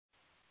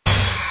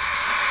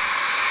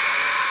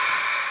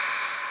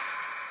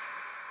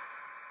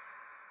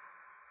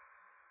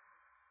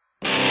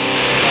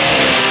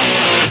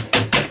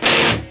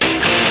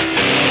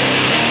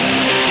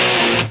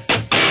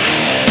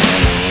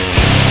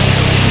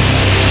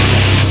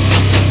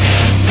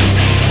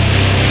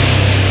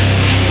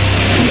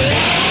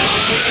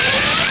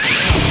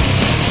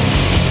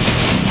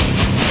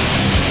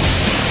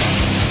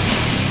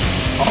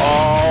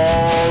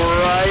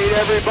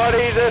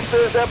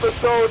is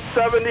episode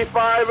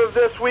 75 of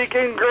This Week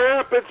in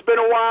Grip. It's been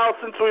a while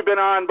since we've been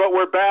on, but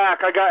we're back.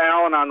 I got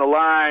Alan on the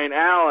line.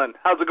 Alan,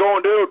 how's it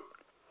going, dude?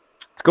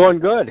 It's going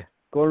good.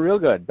 Going real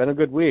good. Been a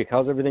good week.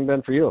 How's everything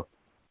been for you?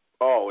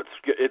 Oh,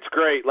 it's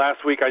great.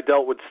 Last week I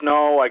dealt with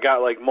snow. I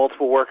got like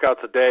multiple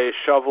workouts a day,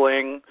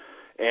 shoveling,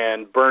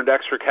 and burned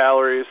extra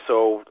calories,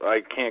 so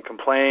I can't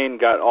complain.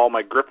 Got all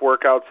my grip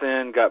workouts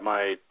in, got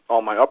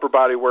all my upper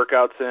body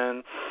workouts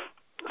in,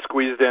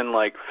 squeezed in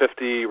like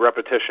 50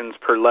 repetitions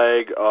per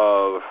leg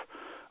of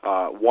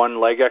one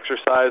leg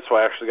exercise, so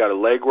I actually got a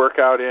leg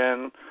workout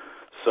in.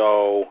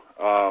 So,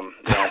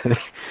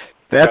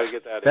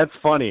 that's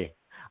funny.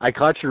 I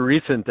caught your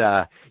recent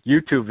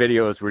YouTube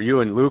videos where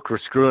you and Luke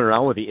were screwing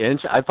around with the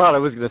inch. I thought I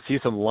was going to see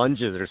some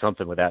lunges or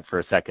something with that for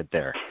a second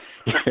there.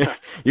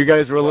 You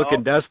guys were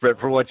looking desperate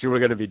for what you were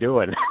going to be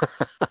doing.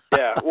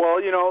 Yeah, well,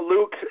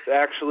 Luke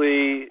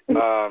actually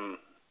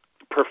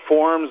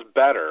performs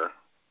better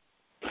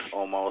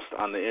almost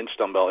on the inch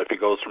dumbbell if he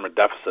goes from a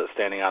deficit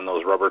standing on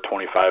those rubber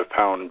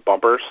 25-pound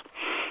bumpers.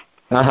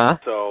 Uh-huh.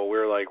 So we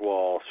were like,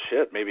 well,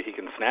 shit, maybe he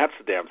can snatch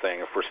the damn thing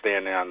if we're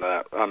standing on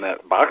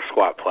that box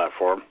squat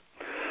platform.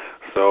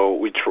 So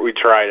we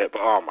tried it,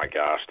 but oh my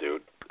gosh,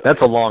 dude,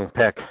 that's a long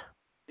pick.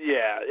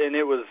 Yeah, and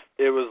it was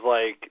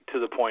like to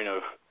the point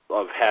of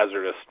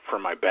hazardous for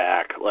my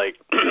back. Like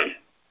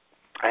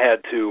I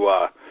had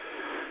to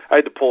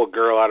pull a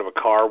girl out of a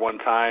car one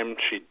time.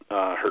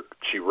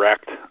 She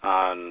wrecked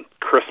on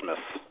Christmas,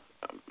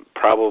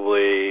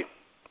 probably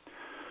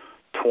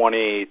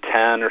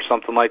 2010 or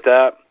something like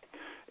that,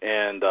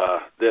 and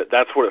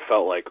that's what it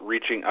felt like.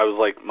 I was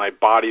like, my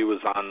body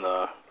was on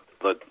the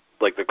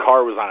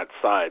car was on its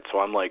side, so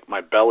I'm like, my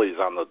belly's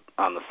on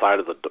the side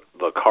of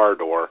the car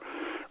door,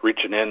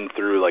 reaching in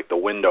through like the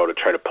window to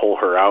try to pull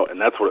her out, and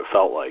that's what it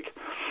felt like.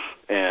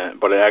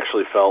 But it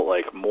actually felt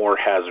like more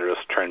hazardous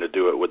trying to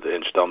do it with the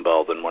inch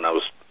dumbbell than when I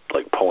was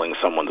like pulling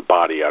someone's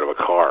body out of a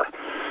car.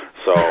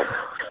 So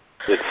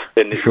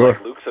Sure.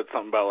 Like Luke said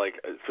something about like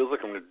it feels like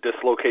I'm going to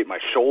dislocate my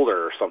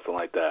shoulder or something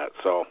like that.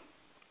 So.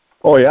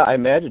 Oh yeah, I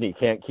imagine he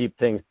can't keep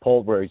things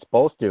pulled where he's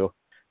supposed to,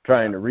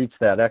 trying to reach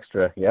that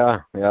extra.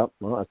 Yeah.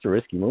 Well, that's a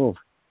risky move.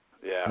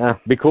 Yeah.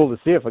 Be cool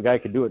to see if a guy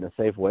could do it in a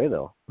safe way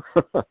though.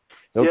 Don't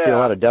see a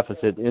lot of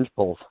deficit inch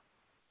pulls.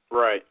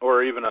 Right,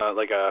 or even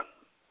like a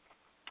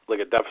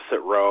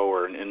deficit row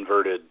or an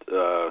inverted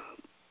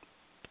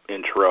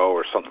inch row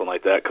or something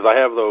like that. Because I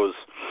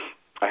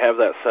have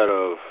that set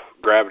of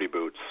gravity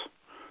boots,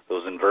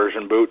 those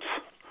inversion boots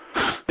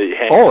that you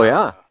hang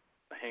on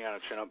a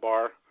chin-up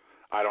bar.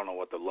 I don't know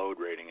what the load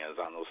rating is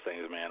on those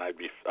things, man. I'd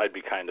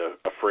be kind of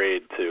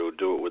afraid to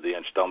do it with the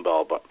inch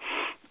dumbbell, but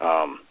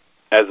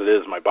as it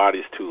is, my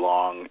body's too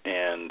long,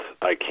 and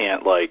I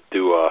can't like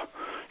do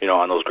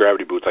on those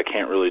gravity boots, I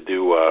can't really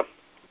do a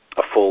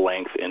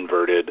full-length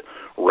inverted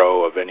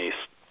row of any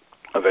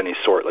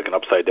sort, like an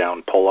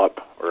upside-down pull-up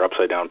or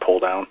upside-down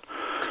pull-down.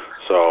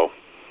 So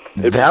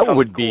that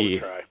would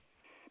be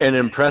an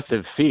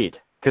impressive feat,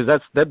 because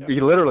that'd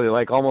be literally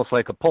like almost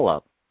like a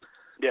pull-up.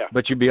 Yeah.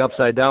 But you'd be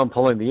upside down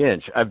pulling the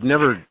inch. I've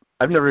never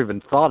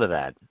even thought of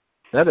that.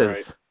 That's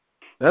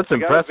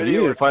impressive.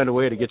 You need to find a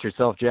way to get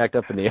yourself jacked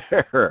up in the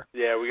air.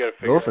 Yeah, we got to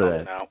figure it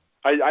out now.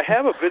 I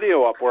have a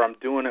video up where I'm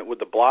doing it with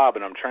the blob,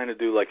 and I'm trying to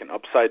do like an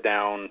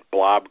upside-down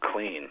blob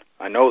clean.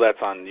 I know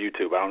that's on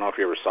YouTube. I don't know if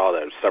you ever saw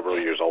that. It was several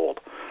years old.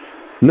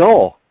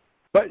 No,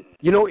 but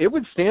it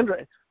would stand.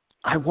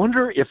 I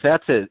wonder if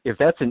that's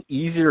an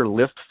easier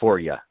lift for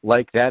you,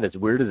 like that, as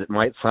weird as it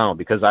might sound,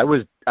 because I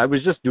was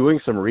just doing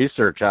some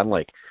research on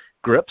like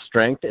grip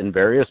strength in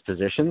various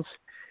positions,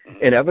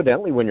 and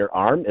evidently when your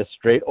arm is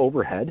straight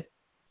overhead,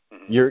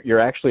 you're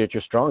actually at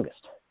your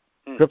strongest.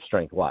 Grip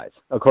strength wise,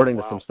 according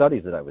to some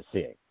studies that I was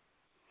seeing.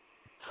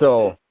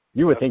 So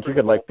you would think you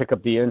could like pick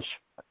up the inch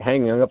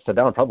hanging upside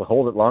down, probably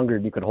hold it longer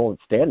than you could hold it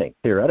standing,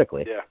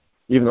 theoretically. Yeah.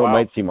 Even though it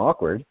might seem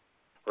awkward.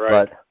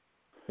 Right. But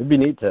it'd be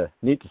neat to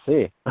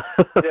see.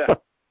 Yeah.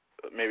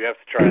 Maybe I have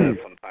to try that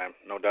sometime.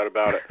 No doubt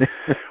about it.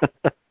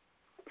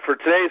 For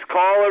today's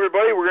call,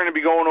 everybody, we're going to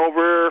be going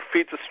over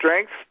feats of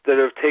strength that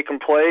have taken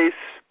place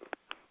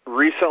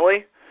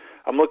recently.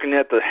 I'm looking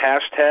at the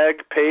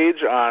hashtag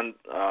page on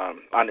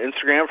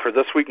Instagram for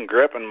This Week in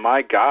Grip, and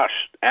my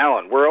gosh,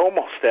 Alan, we're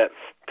almost at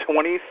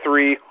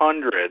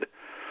 2,300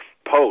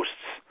 posts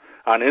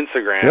on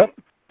Instagram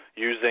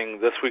using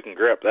This Week in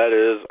Grip. That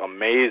is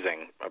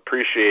amazing.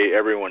 Appreciate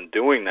everyone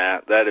doing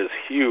that. That is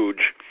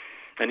huge.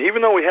 And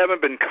even though we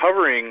haven't been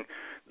covering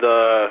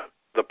the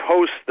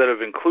posts that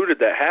have included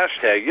that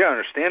hashtag, you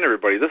understand,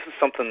 everybody, this is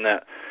something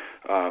that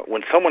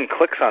when someone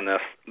clicks on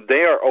this,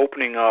 they are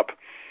opening up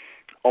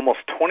almost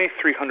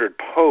 2,300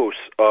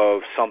 posts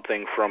of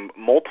something from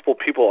multiple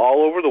people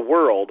all over the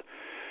world,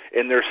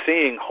 and they're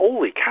seeing,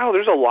 holy cow,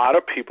 there's a lot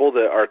of people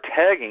that are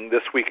tagging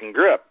This Week in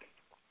Grip.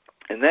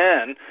 And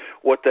then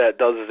what that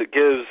does is it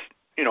gives,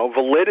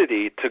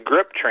 validity to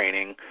grip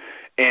training.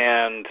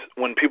 And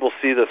when people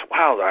see this,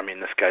 wow, I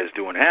mean, this guy's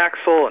doing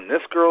axle and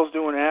this girl's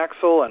doing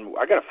axle, and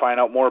I got to find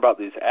out more about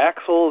these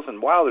axles,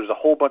 and wow, there's a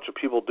whole bunch of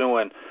people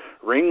doing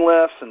ring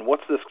lifts, and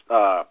what's this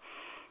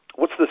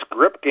what's this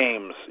grip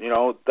games?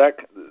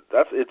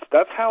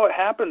 That's how it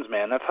happens,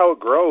 man. That's how it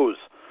grows.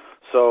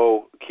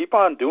 So keep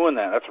on doing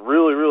that. That's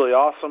really, really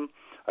awesome.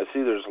 I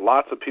see there's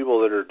lots of people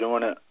that are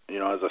doing it.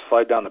 As I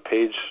slide down the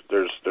page,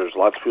 there's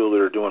lots of people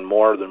that are doing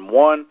more than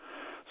one.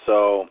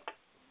 So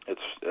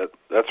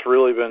that's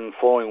really been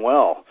flowing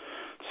well.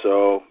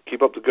 So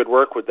keep up the good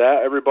work with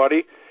that,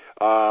 everybody.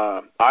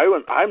 I'm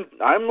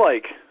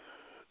like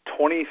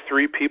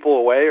 23 people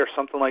away or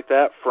something like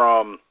that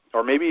from,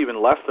 or maybe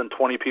even less than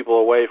 20 people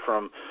away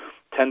from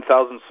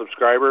 10,000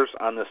 subscribers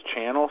on this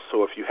channel.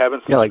 So if you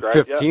haven't subscribed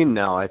like 15 yet,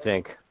 now, I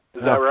think.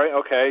 Is that right?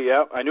 Okay,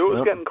 yeah. I knew it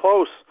was getting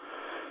close.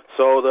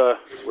 So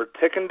we're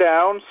ticking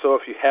down. So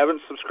if you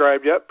haven't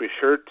subscribed yet, be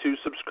sure to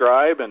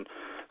subscribe and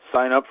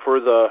sign up for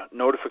the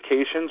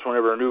notifications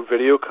whenever a new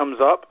video comes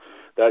up.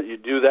 That you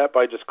do that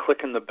by just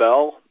clicking the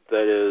bell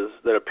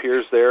that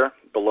appears there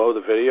below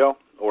the video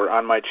or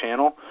on my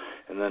channel.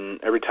 And then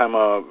every time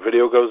a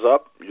video goes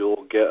up,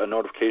 you'll get a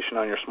notification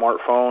on your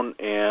smartphone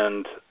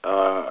and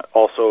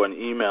also an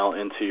email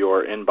into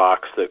your inbox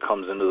that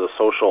comes into the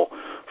social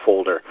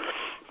folder.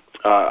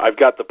 I've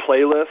got the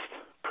playlist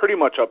pretty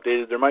much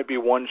updated. There might be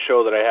one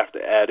show that I have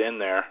to add in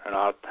there, and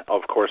I'll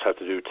of course have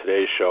to do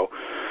today's show.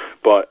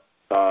 But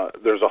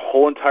there's a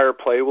whole entire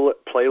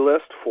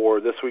playlist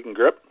for This Week in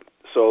Grip.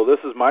 So this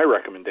is my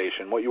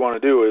recommendation. What you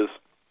want to do is,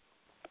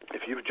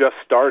 if you've just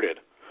started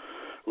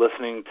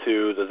listening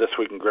to the This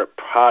Week in Grip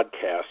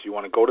podcast, you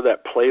want to go to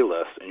that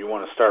playlist and you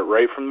want to start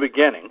right from the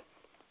beginning.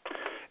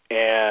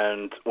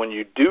 And when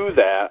you do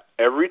that,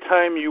 every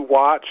time you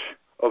watch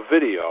a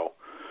video,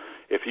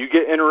 if you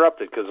get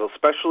interrupted, because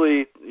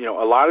especially,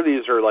 a lot of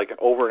these are like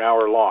over an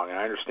hour long, and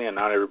I understand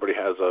not everybody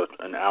has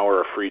an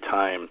hour of free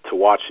time to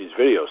watch these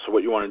videos. So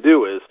what you want to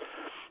do is,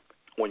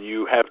 when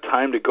you have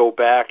time to go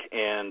back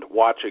and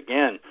watch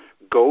again,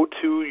 go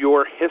to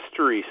your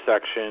history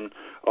section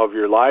of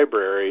your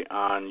library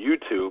on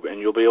YouTube, and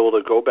you'll be able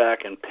to go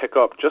back and pick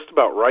up just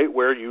about right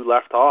where you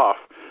left off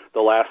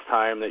the last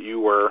time that you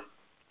were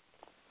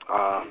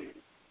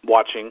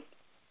watching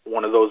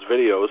one of those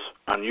videos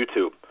on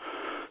YouTube.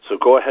 So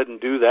go ahead and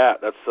do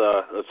that. That's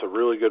a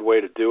really good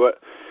way to do it.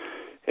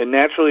 And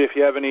naturally, if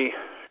you have any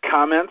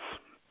comments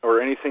or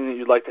anything that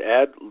you'd like to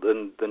add,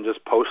 then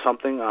just post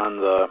something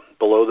on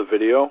below the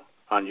video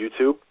on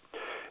YouTube,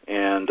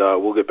 and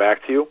we'll get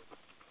back to you.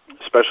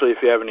 Especially if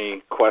you have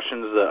any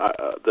questions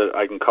that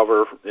I can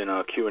cover in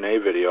a Q&A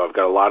video. I've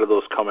got a lot of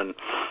those coming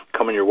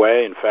your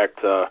way. In fact,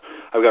 I've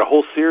got a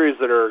whole series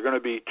that are going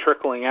to be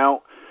trickling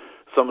out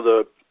some of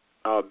the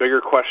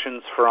bigger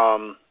questions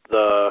from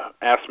the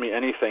Ask Me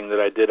Anything that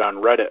I did on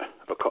Reddit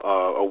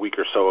a week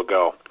or so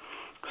ago.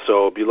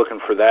 So be looking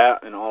for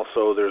that, and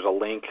also there's a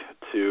link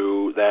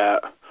to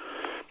that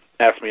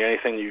Ask Me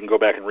Anything. You can go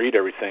back and read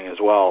everything as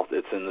well.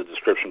 It's in the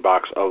description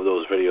box of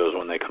those videos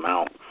when they come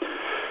out.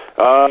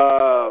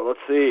 Let's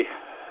see.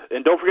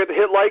 And don't forget to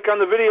hit like on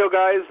the video,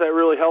 guys. That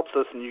really helps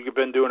us, and you've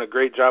been doing a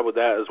great job with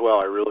that as well.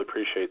 I really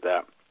appreciate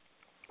that.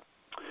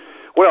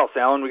 What else,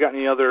 Alan? We got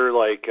any other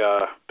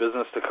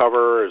business to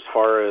cover as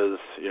far as,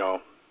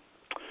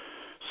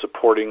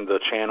 supporting the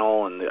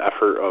channel and the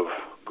effort of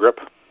Grip?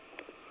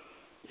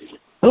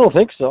 I don't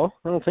think so.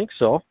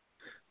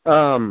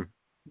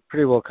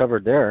 Pretty well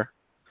covered there.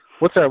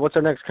 What's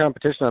our next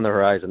competition on the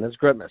horizon? That's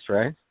Gripmas,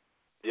 right?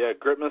 Yeah,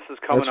 Gripmas is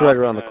coming up. That's right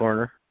around the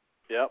corner.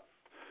 Yep.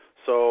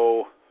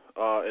 So,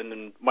 and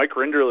then Mike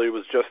Rinderly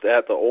was just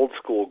at the old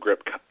school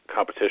grip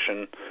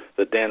competition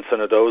that Dan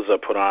Sinadoza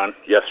put on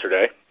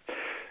yesterday.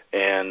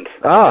 And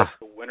the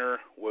winner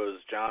was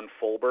John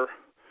Fulber.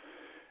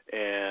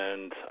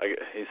 And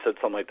he said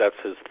something like that's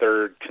his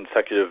third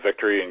consecutive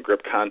victory in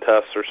grip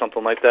contests or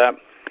something like that.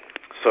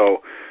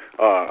 So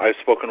I've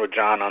spoken with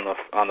John on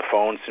the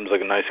phone. Seems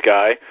like a nice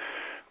guy.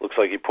 Looks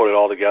like he put it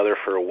all together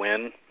for a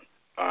win.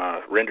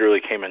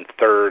 Rinderly came in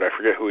third. I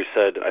forget who he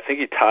said. I think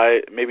he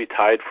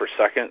tied for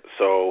second.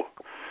 So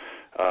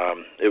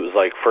it was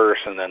like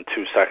first and then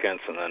 2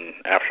 seconds, and then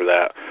after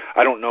that,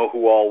 I don't know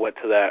who all went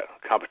to that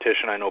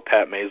competition. I know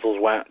Pat Maisels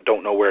went.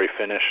 Don't know where he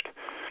finished.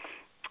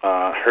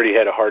 Heard he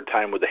had a hard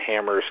time with the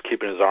hammers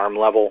keeping his arm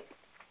level.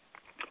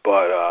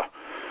 But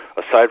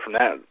aside from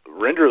that,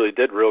 Rinderly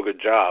did a real good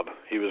job.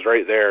 He was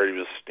right there.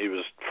 He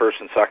was first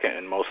and second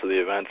in most of the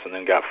events, and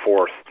then got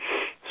fourth.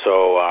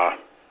 So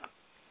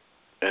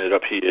ended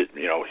up he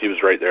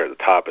was right there at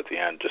the top at the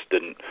end. Just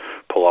didn't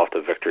pull off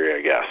the victory,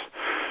 I guess.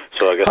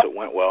 So I guess it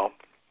went well.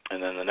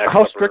 And then the next.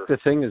 How strict a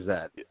thing is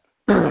that?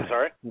 I'm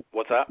sorry.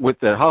 What's that?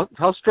 With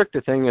how strict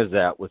a thing is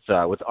that with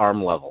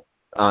arm level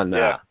on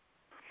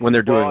when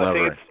they're doing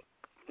levering?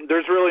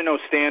 There's really no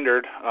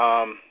standard.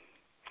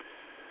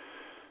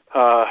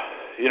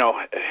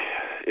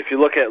 If you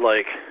look at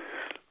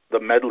the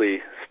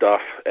medley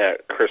stuff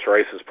at Chris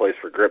Rice's place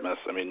for Gripmas,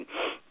 I mean,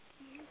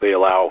 they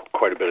allow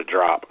quite a bit of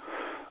drop.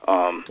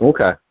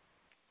 Okay.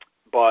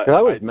 But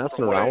I was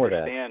messing around with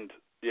that.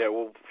 Yeah,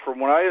 well, from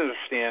what I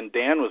understand,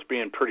 Dan was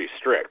being pretty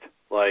strict.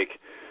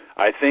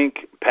 I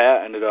think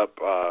Pat ended up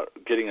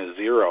getting a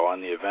 0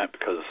 on the event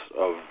because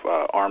of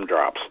arm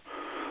drops.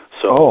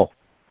 So,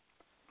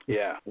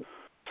 yeah.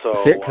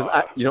 So,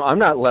 because I'm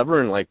not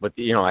levering like, but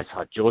I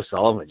saw Joe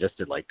Sullivan just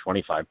did like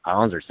 25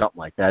 pounds or something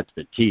like that to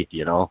the teeth.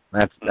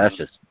 That's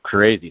just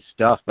crazy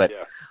stuff. But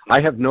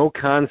I have no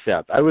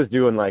concept. I was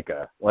doing like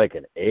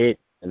an 8,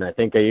 and I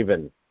think it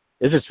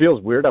just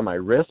feels weird on my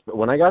wrist. But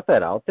when I got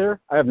that out there,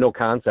 I have no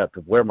concept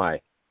of where my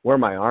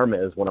arm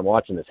is when I'm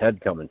watching this head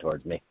coming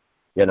towards me.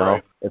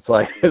 Right. It's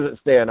like, is it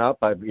staying up?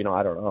 I don't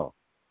know.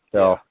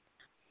 So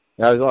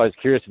I was always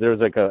curious if there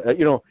was like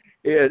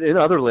in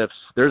other lifts,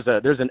 there's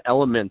an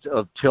element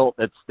of tilt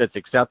that's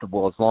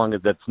acceptable as long as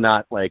it's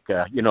not like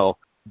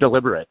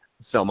deliberate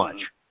so much,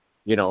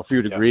 a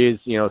few degrees,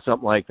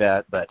 something like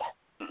that. But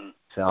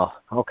so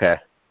okay,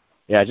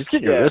 just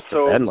getting your wrist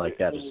to bend like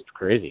that is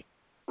crazy.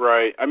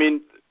 Right. I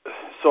mean,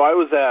 so I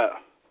was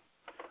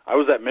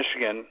at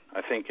Michigan,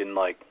 I think in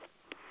like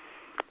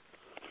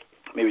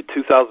maybe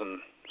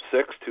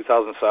 2006,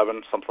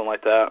 2007, something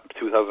like that,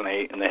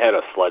 2008, and they had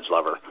a sledge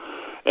lever,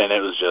 and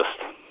it was just.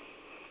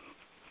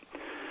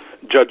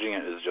 Judging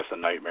it is just a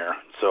nightmare.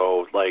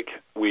 So, like,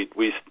 we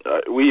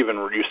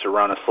even used to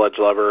run a sledge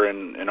lever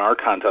in our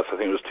contest. I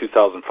think it was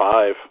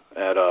 2005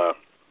 at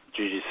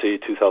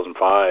GGC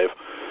 2005,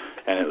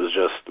 and it was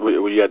just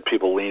we had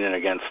people leaning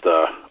against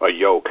a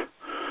yoke,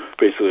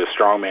 basically a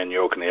strongman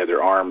yoke, and they had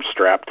their arms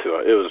strapped to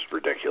it. It was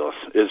ridiculous.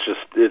 It's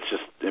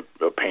just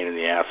a pain in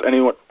the ass.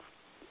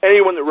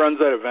 Anyone that runs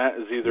that event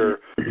is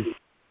either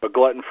a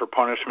glutton for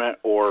punishment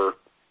or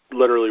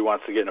literally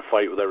wants to get in a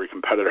fight with every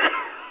competitor.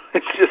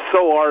 It's just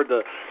so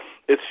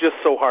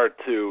hard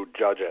to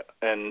judge it.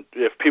 And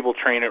if people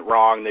train it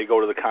wrong, they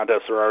go to the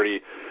contest, they're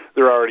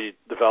already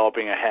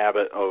developing a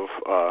habit of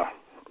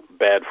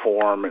bad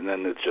form, and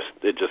then it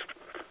just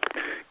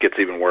gets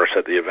even worse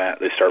at the event.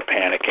 They start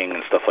panicking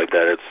and stuff like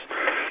that.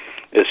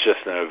 It's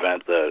just an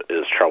event that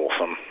is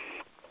troublesome.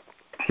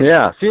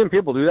 Yeah, seeing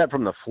people do that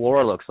from the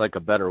floor looks like a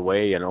better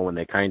way, when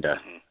they kind of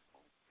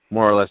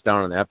more or less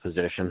down in that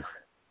position.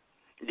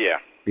 Yeah.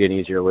 Be an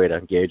easier way to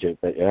gauge it,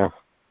 but yeah.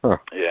 Huh.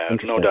 Yeah,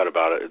 no doubt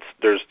about it.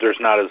 There's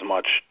not as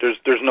much.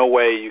 There's no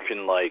way you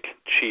can like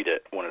cheat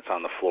it when it's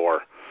on the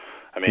floor.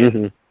 I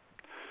mean,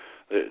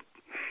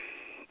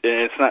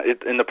 it's not.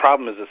 And the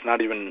problem is it's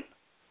not even.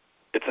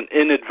 It's an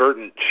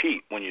inadvertent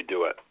cheat when you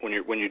do it.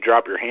 When you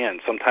drop your hand,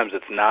 sometimes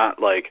it's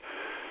not like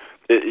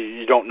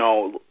you don't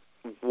know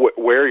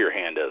where your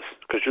hand is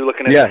because you're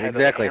looking at the head of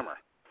the hammer.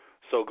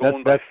 So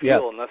going by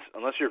feel,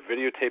 unless you're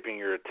videotaping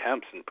your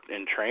attempts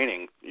in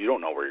training, you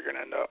don't know where you're going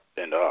to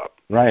end up.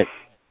 Right.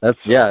 That's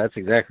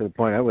exactly the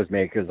point I was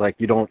making. Because like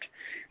you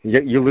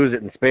lose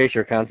it in space.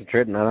 You're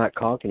concentrating on not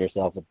conking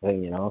yourself a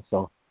thing,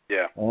 So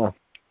yeah.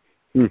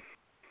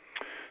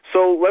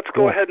 So let's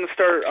go ahead and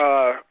start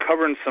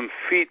covering some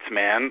feats,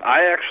 man.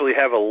 I actually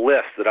have a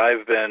list that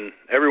I've been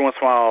every once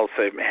in a while. I'll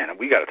say, man,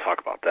 we got to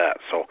talk about that.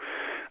 So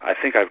I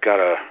think I've got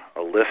a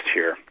list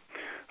here.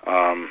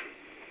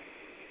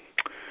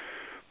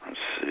 Let's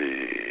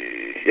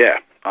see. Yeah.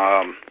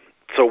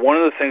 So one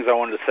of the things I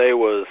wanted to say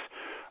was.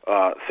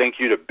 Thank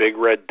you to Big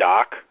Red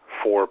Doc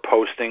for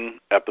posting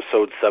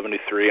episode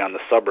 73 on the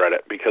subreddit,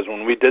 because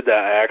when we did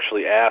that, I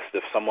actually asked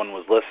if someone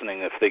was listening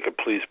if they could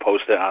please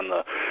post it on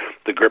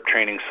the grip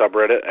training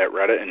subreddit at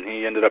Reddit, and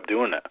he ended up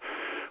doing it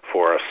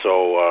for us.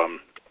 So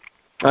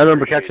I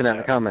remember catching that in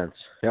the comments.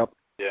 Yep.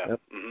 Yeah.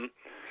 Yep. Mm-hmm.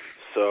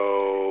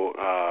 So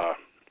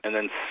and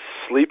then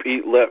Sleep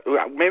Eat Lift.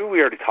 Maybe we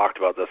already talked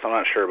about this. I'm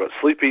not sure, but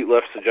Sleep Eat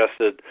Lift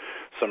suggested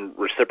some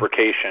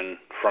reciprocation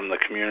from the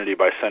community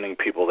by sending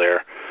people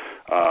there.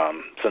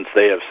 Since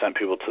they have sent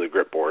people to the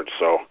grip board.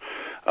 So,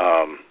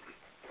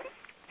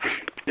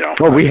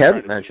 Well, we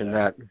haven't mentioned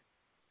that.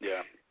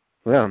 Yeah.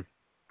 Yeah.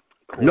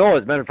 Cool. No,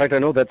 as a matter of fact, I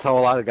know that's how a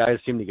lot of guys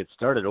seem to get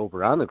started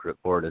over on the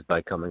grip board is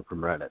by coming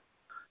from Reddit.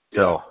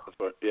 So.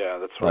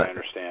 That's what I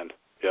understand.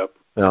 Yep.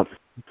 Yep.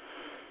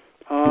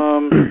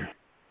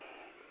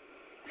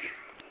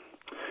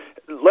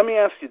 Let me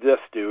ask you this,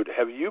 dude.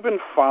 Have you been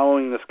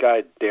following this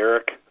guy,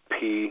 Derek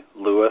P.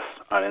 Lewis,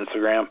 on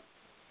Instagram?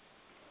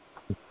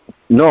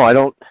 No, I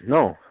don't.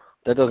 No,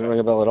 that doesn't ring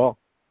a bell at all.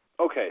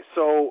 Okay,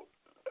 so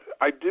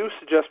I do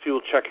suggest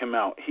people check him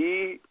out.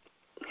 He's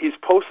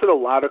posted a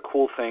lot of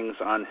cool things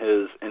on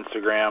his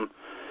Instagram.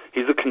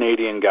 He's a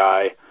Canadian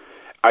guy.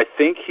 I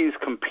think he's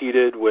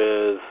competed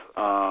with.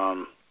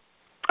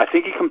 I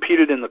think he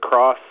competed in the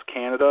Cross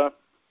Canada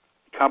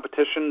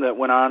competition that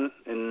went on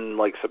in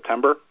like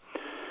September,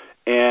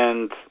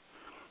 and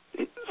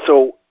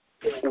so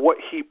what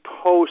he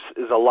posts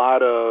is a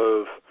lot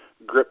of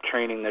grip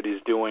training that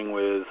he's doing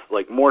with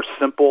like more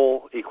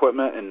simple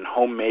equipment and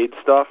homemade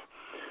stuff.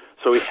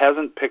 So he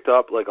hasn't picked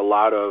up like a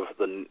lot of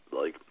the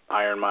like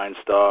Iron Mind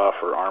stuff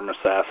or Arm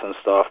Assassin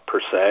stuff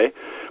per se,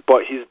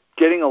 but he's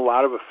getting a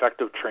lot of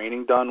effective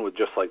training done with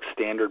just like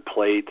standard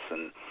plates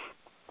and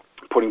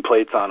putting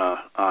plates on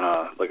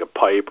a like a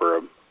pipe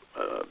or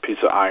a piece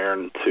of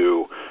iron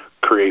to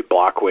create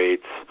block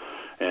weights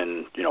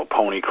and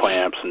pony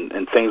clamps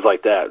and things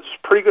like that. It's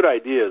pretty good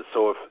ideas.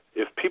 So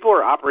if people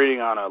are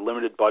operating on a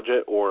limited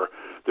budget or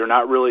they're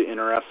not really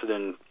interested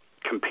in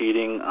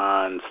competing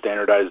on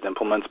standardized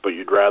implements, but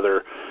you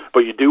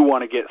do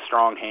want to get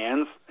strong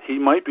hands, he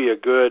might be a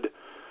good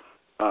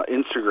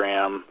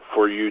Instagram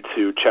for you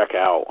to check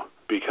out,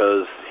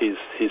 because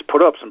he's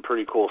put up some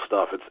pretty cool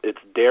stuff. It's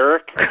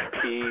Derek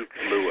P.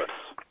 Lewis.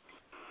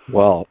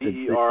 Well,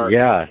 Derek,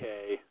 yeah.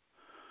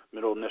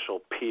 Middle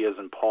initial P as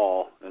in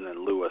Paul, and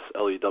then Lewis,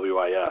 Lewis.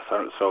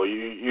 So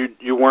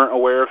you weren't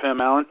aware of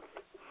him, Alan?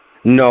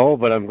 No,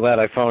 but I'm glad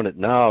I found it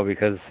now,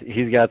 because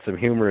he's got some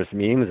humorous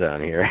memes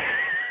on here.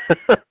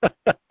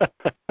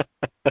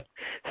 It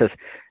says,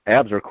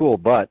 abs are cool,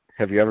 but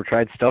have you ever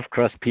tried stuffed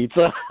crust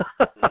pizza?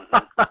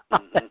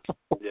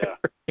 Yeah.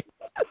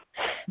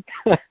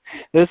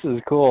 This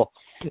is cool.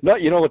 No,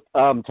 you know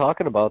what?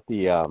 Talking about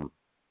the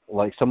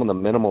like some of the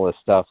minimalist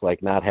stuff,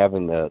 like not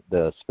having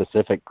the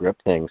specific grip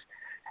things.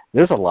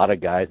 There's a lot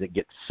of guys that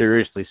get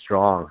seriously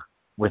strong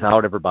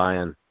without ever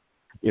buying,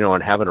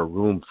 and having a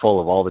room full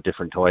of all the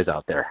different toys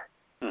out there.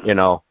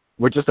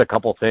 With just a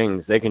couple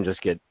things, they can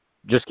just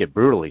get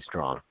brutally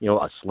strong.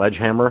 A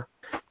sledgehammer,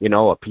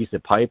 a piece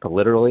of pipe,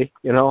 literally.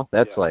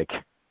 That's like,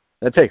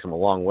 that takes them a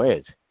long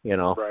ways.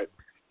 Right.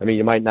 I mean,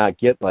 you might not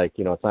get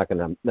it's not going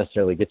to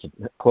necessarily get you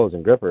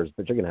closing grippers,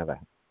 but you're going to have a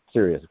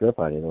serious grip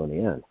on you in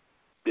the end.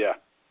 Yeah.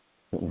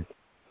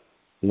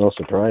 No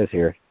surprise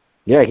here.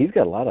 Yeah, he's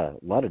got a lot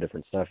of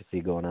different stuff you see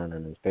going on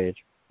his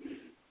page.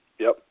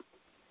 Yep.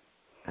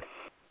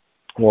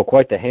 Well,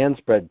 quite the hand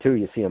spread too.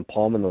 You see him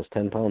palming those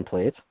 10-pound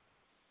plates.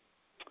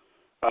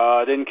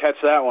 I didn't catch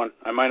that one.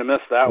 I might have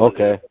missed that one.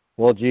 Okay.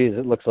 Well, geez,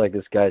 it looks like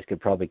this guy's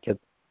could probably get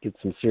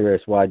some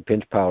serious wide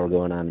pinch power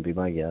going on, to be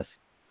my guess.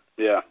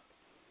 Yeah.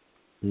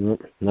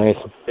 Nice.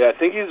 Yeah, I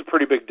think he's a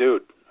pretty big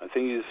dude. I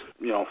think he's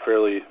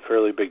fairly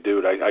big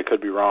dude. I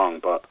could be wrong,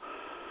 but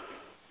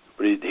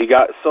he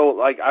got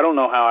I don't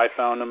know how I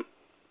found him.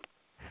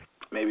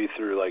 Maybe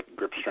through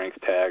grip strength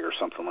tag or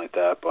something like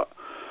that, but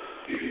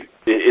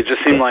it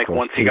just seemed like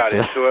once he got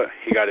into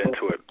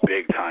it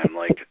big time.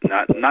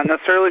 Not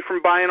necessarily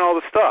from buying all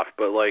the stuff,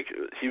 but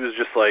he was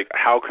just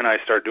how can I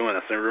start doing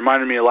this? And it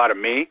reminded me a lot of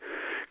me,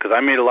 because I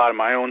made a lot of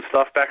my own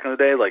stuff back in the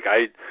day.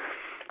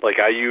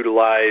 I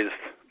utilized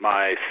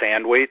my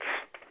sand weights,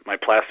 my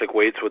plastic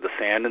weights with the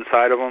sand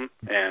inside of them,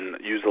 and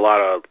used a lot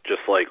of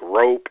just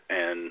rope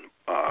and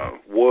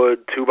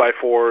wood,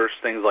 2x4s,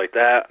 things like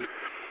that.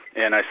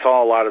 And I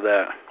saw a lot of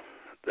that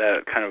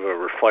kind of a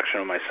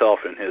reflection of myself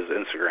in his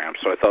Instagram,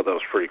 so I thought that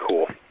was pretty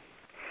cool.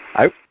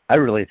 I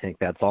really think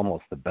that's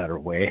almost the better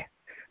way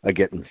of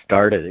getting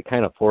started. It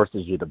kind of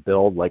forces you to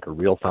build a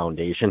real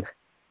foundation,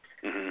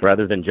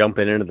 rather than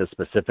jumping into the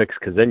specifics,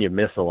 because then you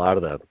miss a lot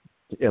of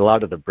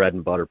the bread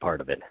and butter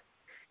part of it.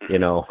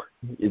 You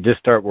just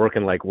start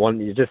working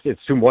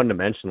it's too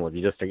one-dimensional. If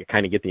you just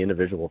kind of get the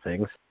individual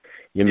things,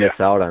 you miss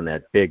out on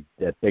that big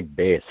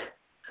base.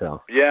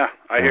 So yeah,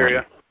 I hear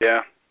you.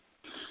 Yeah.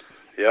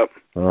 Yep.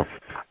 Well,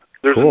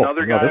 there's cool.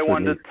 another guy I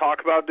wanted to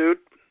talk about, dude.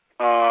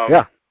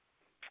 Yeah.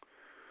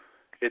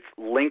 It's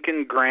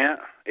Lincoln Grant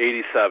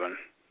 87.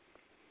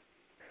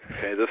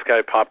 Okay, this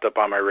guy popped up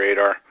on my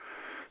radar.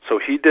 So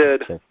he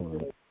did.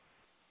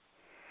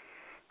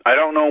 I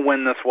don't know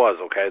when this was.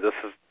 Okay, this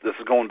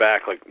is going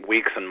back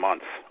weeks and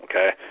months.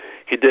 Okay,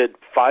 he did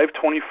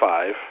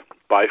 525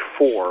 by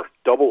 4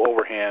 double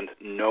overhand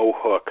no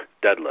hook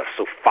deadlift.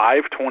 So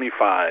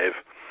 525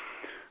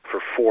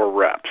 for 4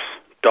 reps,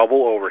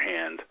 double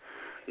overhand,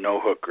 no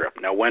hook grip.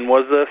 Now, when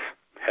was this?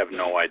 Have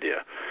no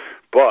idea.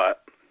 But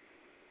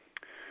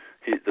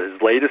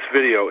his latest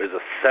video is a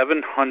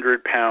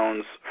 700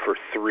 pounds for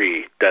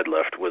 3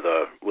 deadlift with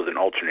an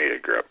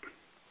alternated grip.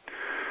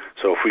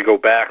 So if we go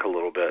back a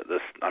little bit,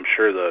 I'm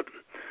sure the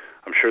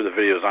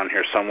video's on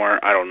here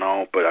somewhere. I don't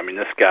know, but I mean,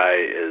 this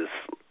guy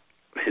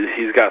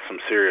he's got some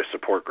serious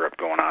support grip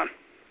going on.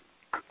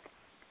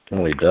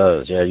 Well, he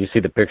does. Yeah, you see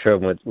the picture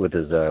of him with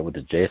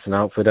his Jason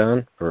outfit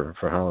on for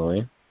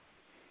Halloween?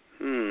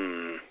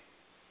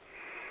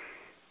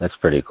 That's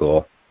pretty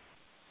cool.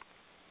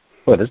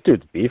 Boy, this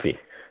dude's beefy.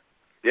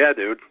 Yeah,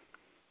 dude.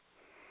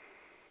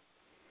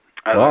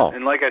 Wow.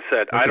 And like I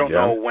said, I don't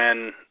know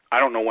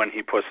when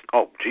he puts.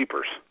 Oh,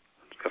 jeepers!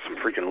 He's got some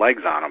freaking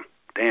legs on him.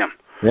 Damn.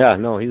 Yeah,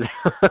 no, he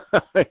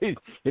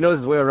knows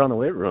his way around the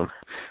weight room.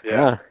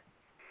 Yeah.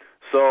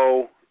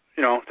 So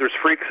there's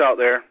freaks out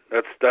there.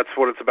 That's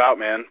what it's about,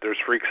 man. There's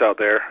freaks out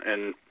there,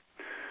 and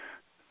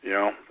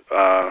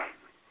I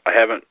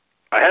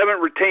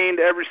haven't retained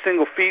every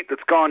single feat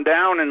that's gone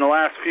down in the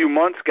last few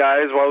months,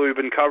 guys, while we've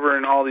been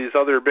covering all these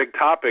other big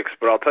topics.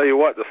 But I'll tell you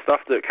what, the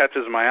stuff that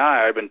catches my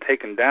eye, I've been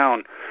taking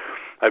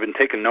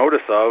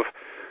notice of.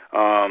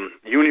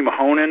 Uni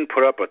Mahonen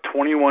put up a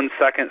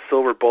 21-second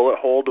silver bullet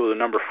hold with a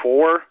number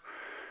 4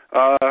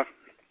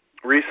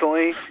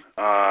 recently.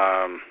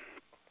 Oh,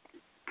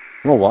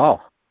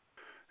 wow.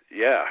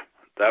 Yeah,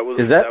 that was.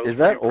 Is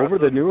that over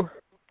the new?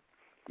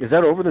 Is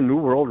that over the new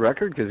world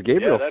record? Because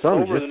Gabriel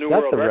Sun just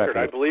set the record.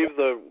 I believe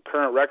the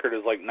current record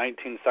is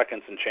 19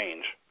 seconds and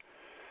change.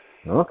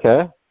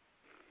 Okay.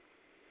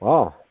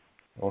 Wow.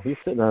 Well, he's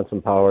sitting on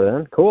some power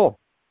then. Cool.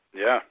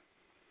 Yeah.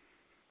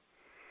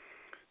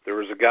 There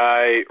was a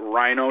guy,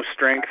 Rhino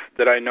Strength,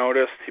 that I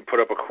noticed. He put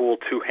up a cool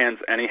 2 hands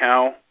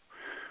anyhow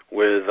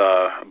with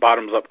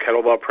bottoms up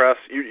kettlebell press.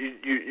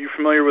 You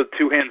familiar with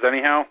 2 hands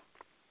anyhow?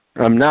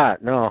 I'm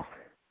not. No.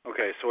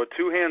 Okay, so a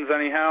 2 hands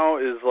anyhow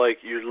is like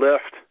you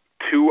lift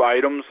 2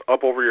 items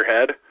up over your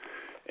head,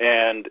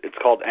 and it's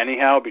called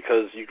anyhow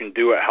because you can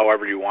do it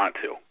however you want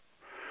to.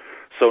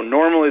 So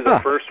normally the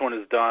first one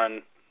is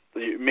done.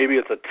 Maybe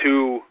it's a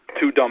two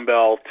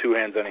dumbbell, 2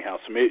 hands anyhow.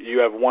 So maybe you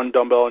have 1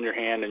 dumbbell in your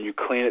hand and you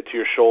clean it to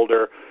your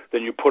shoulder.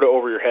 Then you put it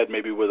over your head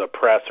maybe with a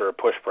press or a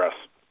push press.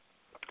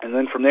 And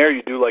then from there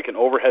you do like an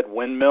overhead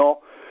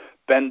windmill,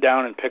 bend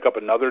down and pick up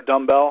another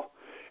dumbbell.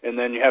 And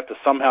then you have to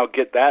somehow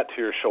get that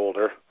to your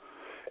shoulder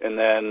and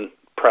then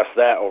press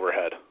that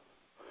overhead.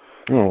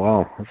 Oh,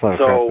 wow. That's not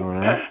so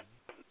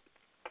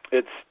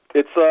it's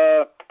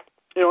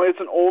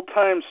an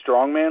old-time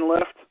strongman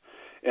lift.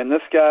 And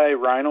this guy,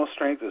 Rhino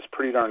Strength, is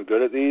pretty darn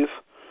good at these.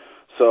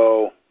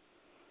 So,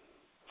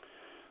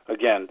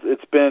 again,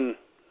 it's been,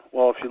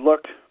 well, if you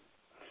look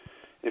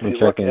at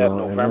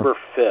November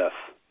 5th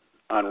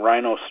on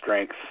Rhino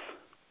Strength,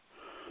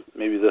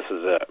 maybe this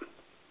is it.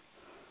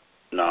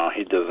 No,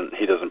 he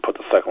doesn't put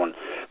the second one.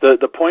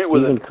 The point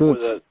with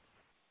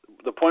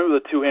the point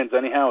with the 2 hands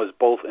anyhow is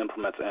both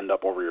implements end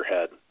up over your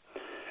head.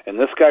 And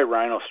this guy,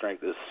 Rhino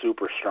Strength, is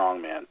super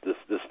strong, man. This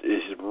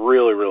is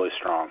really, really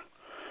strong.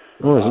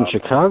 Oh, it's in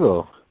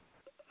Chicago.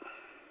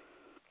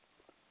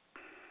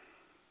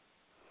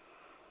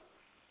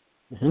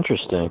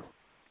 Interesting.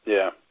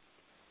 Yeah.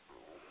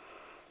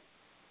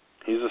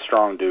 He's a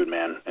strong dude,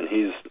 man, and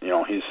he's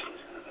a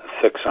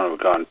thick son of a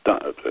gun.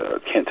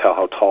 Can't tell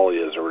how tall he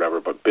is or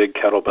whatever, but big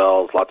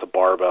kettlebells, lots of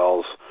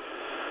barbells,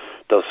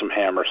 does some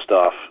hammer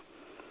stuff.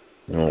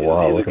 Oh,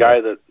 wow. He's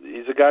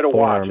a guy to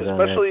watch,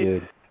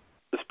 especially,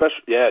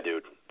 yeah,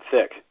 dude,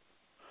 thick.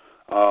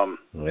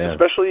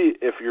 Especially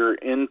if you're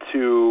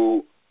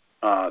into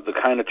the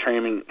kind of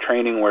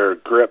training where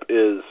grip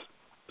is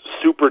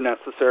super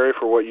necessary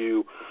for what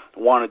you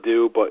want to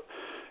do, but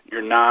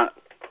you're not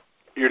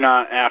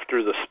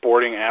after the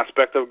sporting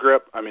aspect of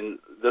grip. I mean,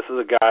 this is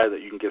a guy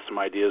that you can get some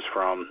ideas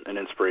from and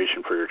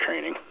inspiration for your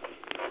training.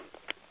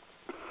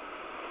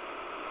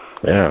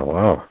 Yeah,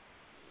 wow.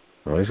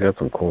 Well, he's got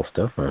some cool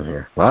stuff on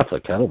here. Lots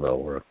of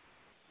kettlebell work.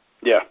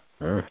 Yeah.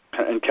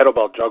 And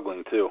kettlebell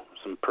juggling, too.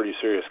 Some pretty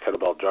serious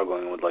kettlebell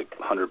juggling with,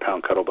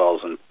 100-pound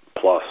kettlebells and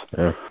plus.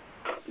 Yeah.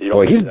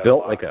 Well, he's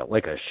built like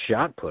a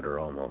shot putter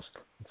almost.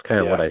 It's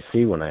kind of what I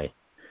see when I...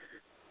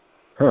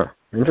 Huh.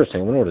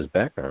 Interesting. I wonder what his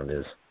background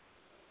is.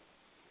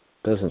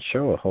 Doesn't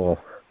show a whole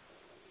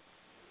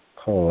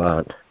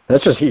lot.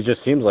 He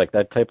just seems like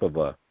that type of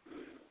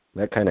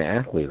that kind of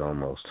athlete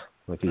almost.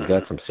 Like he's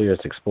got some serious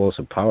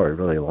explosive power to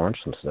really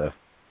launch some stuff.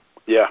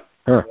 Yeah.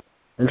 Huh.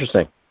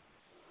 Interesting.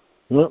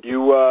 Yep.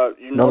 You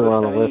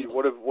noticed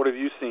what have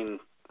you seen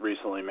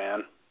recently,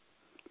 man?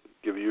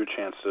 Give you a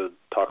chance to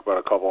talk about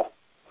a couple.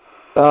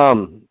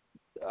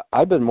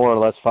 I've been more or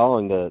less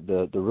following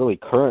the really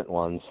current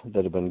ones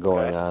that have been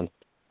going on.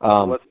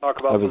 Let's talk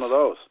about some of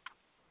those.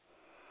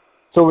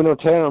 So we know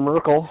Tanner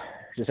Merkel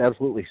just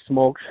absolutely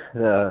smoked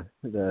the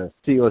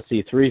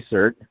COC3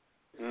 cert.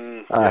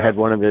 Had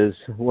one of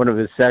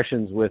his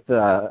sessions with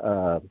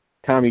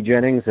Tommy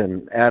Jennings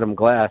and Adam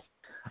Glass.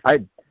 I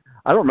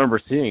don't remember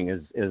seeing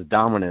as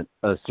dominant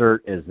a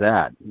cert as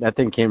that. That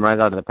thing came right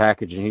out of the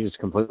package, and he just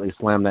completely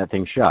slammed that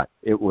thing shut.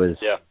 It was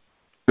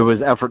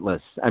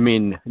effortless. I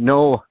mean,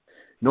 no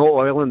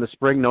oil in the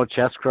spring, no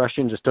chest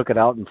crushing. Just took it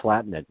out and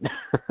flattened it.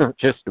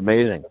 Just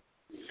amazing.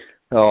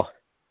 So,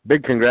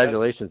 big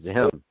congratulations to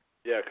him.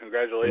 Yeah,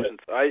 congratulations.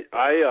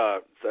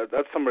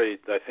 That's somebody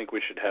that I think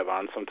we should have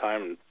on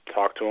sometime and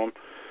talk to him.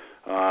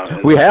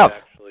 We have.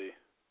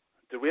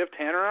 Did we have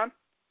Tanner on?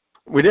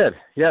 We did.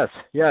 Yes.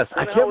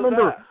 I can't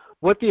remember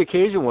what the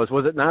occasion was.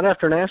 Was it not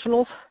after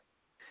Nationals?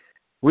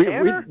 We had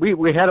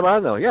him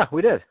on though. Yeah,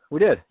 we did.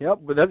 Yep.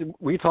 But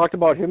we talked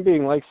about him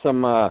being like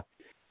some.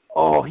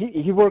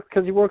 He works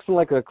in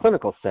like a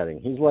clinical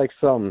setting. He's like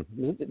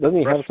doesn't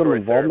he have some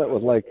involvement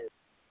with like?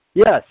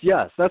 Yes,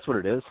 that's what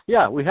it is.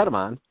 Yeah, we had him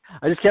on.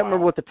 I just can't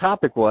remember what the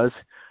topic was.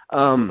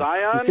 Was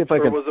I on, or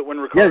was it when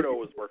Ricardo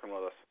was working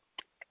with us?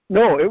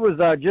 No, it was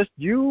just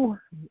you,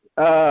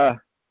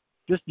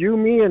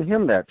 me, and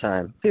him that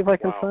time. See if I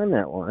can find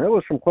that one. It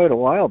was from quite a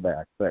while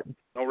back, but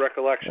no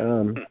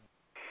recollection.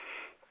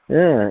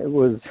 Yeah, it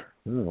was.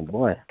 Oh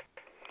boy.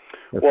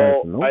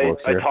 Well,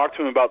 I talked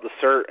to him about the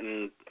cert,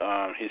 and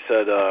he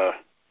said,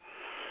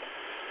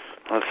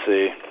 let's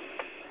see.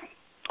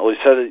 Well, he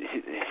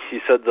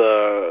said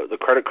the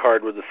credit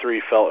card with the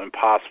 3 felt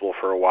impossible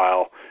for a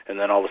while, and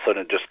then all of a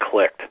sudden it just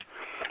clicked,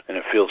 and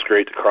it feels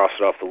great to cross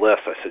it off the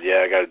list. I said,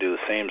 I got to do the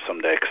same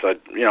someday, because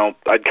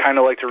I'd kind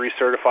of like to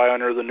recertify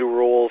under the new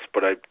rules,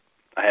 but I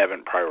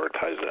haven't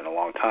prioritized it in a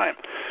long time.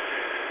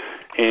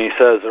 And he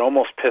says it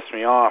almost pissed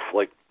me off.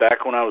 Like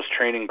back when I was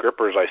training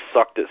grippers, I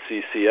sucked at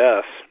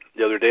CCS.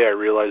 The other day I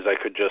realized I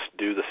could just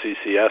do the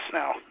CCS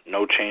now.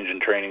 No change in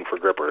training for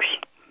grippers,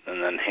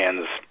 and then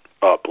hands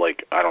up,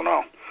 I don't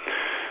know.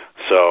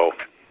 So,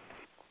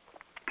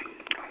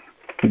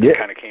 like it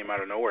kind of came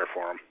out of nowhere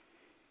for him.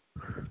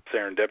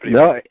 Serendipity.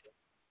 No,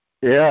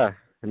 yeah,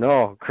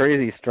 no,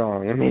 crazy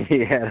strong. I mean,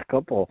 he had a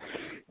couple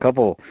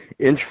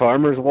inch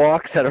farmers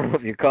walks. I don't know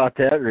if you caught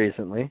that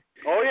recently.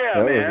 Oh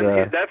yeah,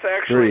 man. That's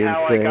actually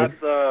how I got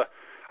the.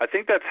 I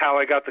think that's how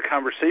I got the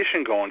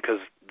conversation going,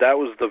 because that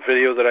was the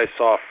video that I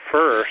saw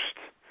first.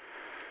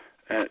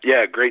 And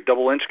yeah, great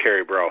double inch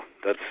carry, bro.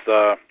 That's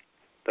how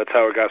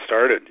it got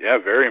started. Yeah,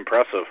 very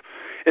impressive.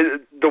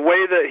 The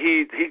way that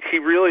he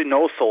really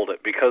no-sold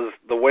it, because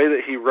the way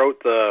that he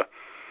wrote the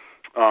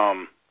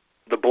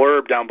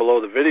blurb down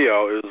below the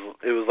video,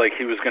 it was like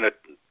he was going to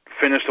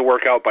finish the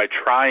workout by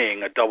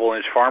trying a double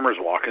inch farmer's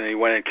walk, and he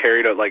went and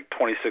carried it like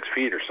 26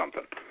 feet or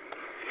something.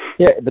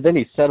 Yeah, but then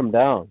he set him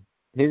down.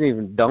 He didn't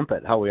even dump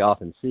it how we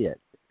often see it,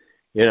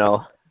 you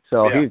know.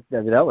 So yeah.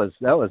 that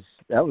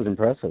was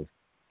impressive.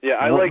 Yeah,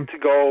 I like to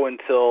go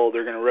until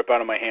they're going to rip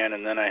out of my hand,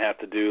 and then I have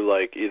to do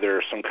like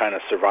either some kind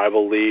of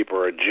survival leap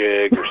or a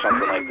jig or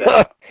something like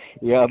that.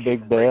 Yeah,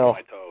 big bail.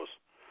 My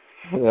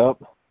toes.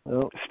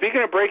 Yep.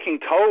 Speaking of breaking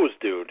toes,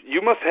 dude,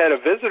 you must have had a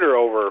visitor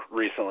over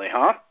recently,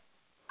 huh?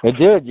 I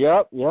did.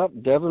 Yep.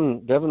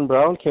 Devin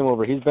Brown came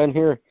over. He's been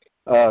here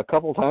a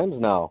couple times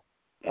now.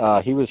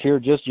 He was here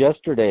just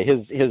yesterday.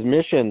 His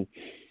mission.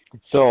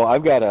 So I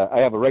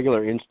have a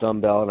regular inch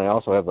dumbbell, and I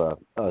also have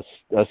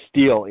a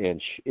steel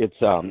inch.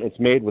 It's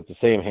made with the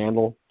same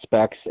handle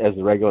specs as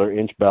the regular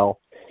inch bell.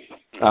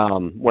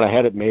 When I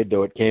had it made,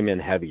 though, it came in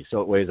heavy,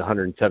 so it weighs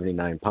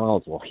 179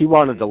 pounds. Well, he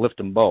wanted to lift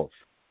them both.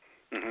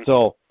 Mm-hmm.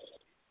 So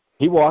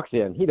he walks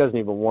in. He doesn't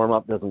even warm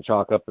up, doesn't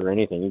chalk up or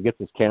anything. He gets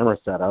his camera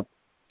set up.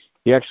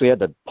 He actually had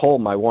to pull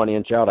my 1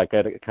 inch out. I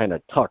got it kind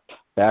of tucked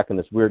back in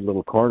this weird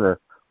little corner,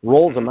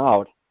 rolls him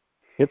out,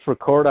 hits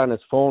record on his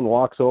phone,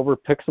 walks over,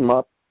 picks him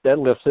up,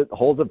 deadlifts it,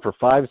 holds it for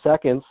 5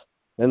 seconds,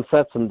 then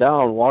sets him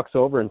down, walks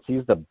over and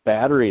sees the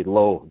battery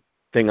low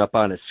thing up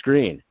on his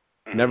screen.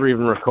 Never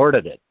even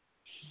recorded it.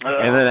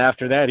 And then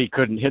after that, he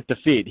couldn't hit the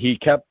feet.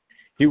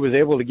 He was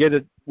able to get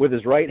it with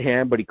his right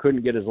let but he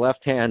couldn't get his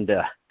left hand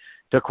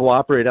to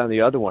cooperate on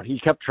the other one. He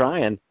kept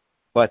trying,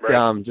 but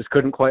just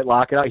couldn't quite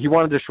lock it out. He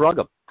wanted to shrug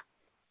him.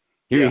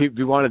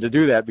 He wanted to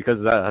do that because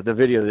of the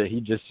video that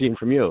he'd just seen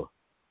from you.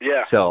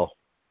 Yeah. So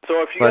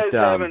if you guys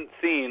haven't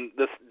seen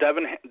this,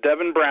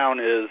 Devin Brown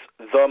is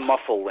the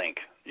Muscle Link.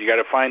 You got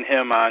to find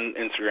him on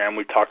Instagram.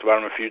 We've talked about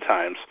him a few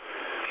times.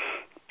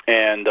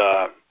 And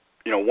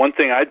one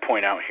thing I'd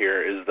point out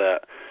here is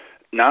that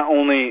not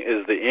only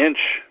is the inch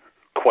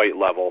quite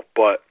level,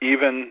 but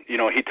even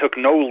he took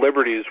no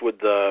liberties with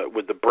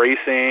the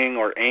bracing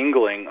or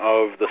angling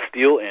of the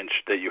steel inch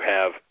that you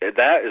have.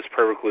 That is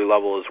perfectly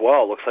level as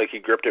well. It looks like he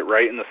gripped it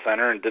right in the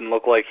center and didn't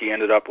look like he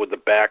ended up with the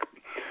back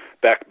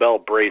bell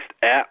braced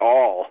at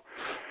all,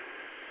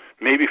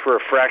 maybe for a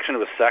fraction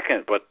of a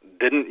second, but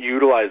didn't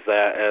utilize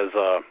that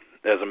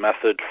as a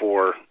method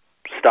for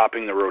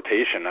stopping the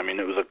rotation. I mean,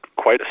 it was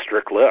quite a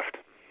strict lift.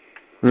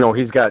 No,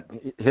 he's got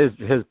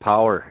his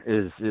power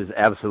is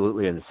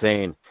absolutely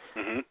insane.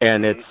 Mm-hmm.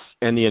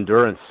 And the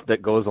endurance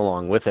that goes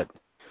along with it.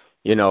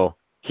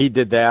 He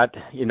did that,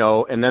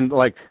 and then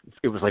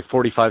it was like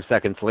 45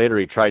 seconds later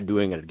he tried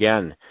doing it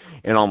again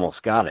and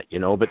almost got it,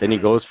 but then he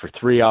goes for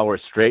 3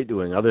 hours straight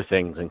doing other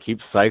things and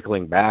keeps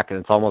cycling back, and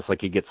it's almost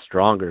like he gets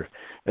stronger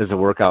as the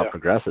workout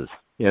progresses,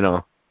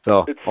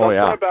 So it's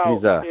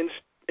about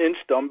inch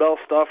dumbbell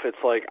stuff. It's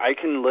like I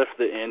can lift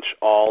the inch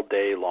all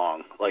day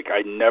long. Like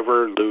I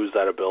never lose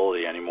that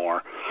ability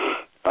anymore.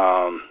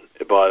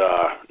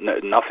 But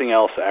nothing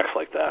else acts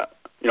like that.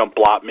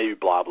 Maybe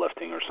blob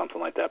lifting or something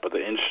like that. But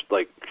the inch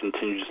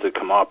continues to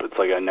come up. It's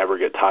like I never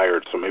get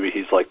tired. So maybe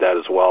he's like that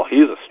as well.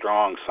 He's a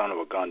strong son of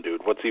a gun,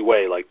 dude. What's he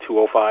weigh? Like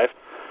 205?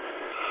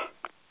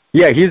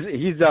 Yeah, he's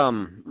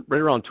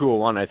right around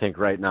 201, I think,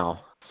 right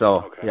now.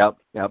 So okay.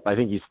 Yep. I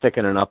think he's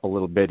thickening up a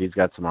little bit. He's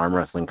got some arm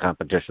wrestling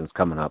competitions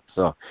coming up.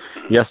 So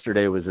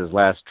yesterday was his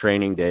last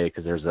training day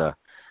because there's a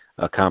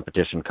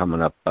competition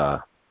coming up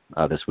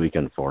this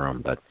weekend for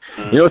him. But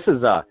this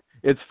is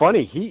it's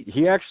funny.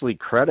 He actually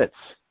credits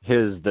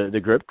the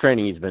grip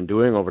training he's been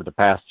doing over the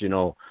past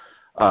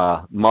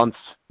months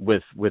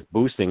with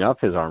boosting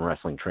up his arm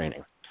wrestling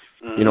training.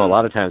 A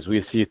lot of times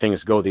we see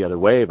things go the other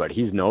way, but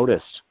he's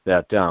noticed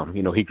that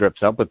he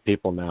grips up with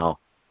people now,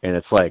 and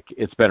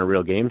it's been a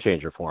real game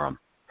changer for him.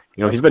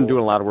 He's been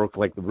doing a lot of work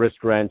like the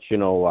wrist wrench,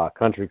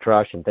 country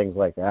crush and things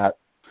like that.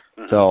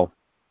 So,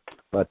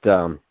 but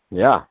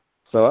yeah,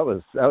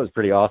 so that was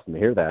pretty awesome to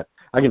hear that.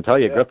 I can tell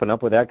you, gripping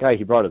up with that guy,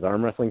 he brought his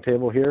arm wrestling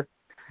table here,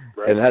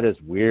 and that is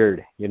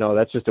weird.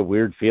 That's just a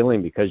weird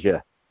feeling because you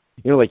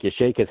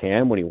shake his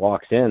hand when he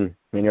walks in,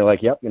 and you're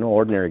like, yep,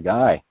 ordinary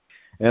guy.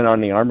 And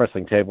on the arm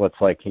wrestling table, it's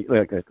like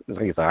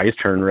his eyes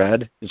turn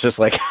red. It's just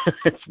like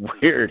it's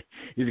weird.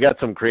 He's got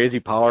some crazy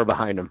power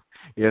behind him.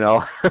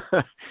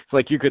 It's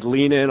like you could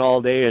lean in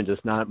all day and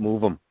just not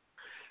move him.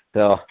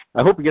 So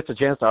I hope he gets a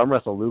chance to arm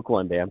wrestle Luke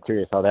one day. I'm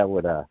curious how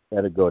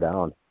that'd go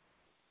down.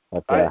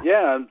 But,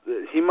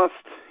 he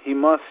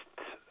must.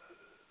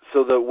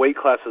 So the weight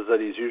classes that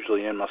he's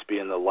usually in must be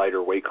in the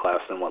lighter weight class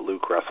than what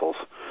Luke wrestles,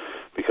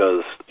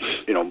 because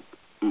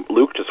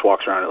Luke just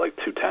walks around at like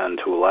 210,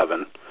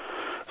 211.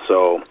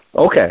 So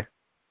Okay.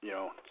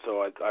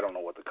 So I don't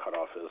know what the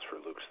cutoff is for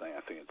Luke's thing.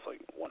 I think it's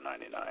like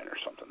 199 or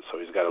something. So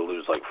he's got to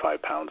lose like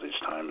 5 pounds each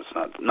time. It's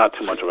not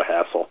too much of a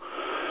hassle.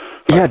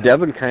 Yeah,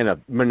 Devin kind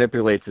of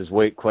manipulates his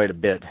weight quite a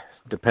bit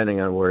depending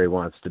on where he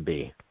wants to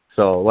be.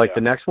 So the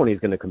next one he's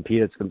going to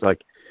compete, it's going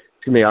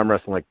to be arm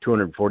wrestling like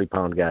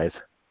 240-pound guys.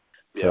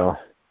 Yeah. So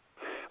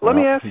let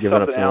me ask you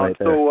something, Alan.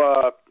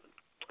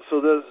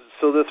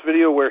 So this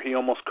video where he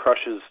almost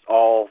crushes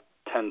all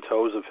 10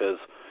 toes of his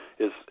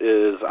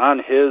is on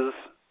his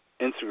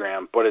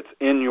Instagram, but it's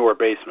in your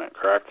basement,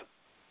 correct?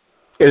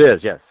 It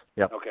is, yes.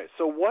 Yep. Okay,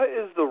 so what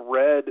is the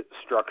red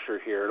structure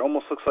here? It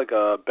almost looks like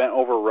a bent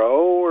over row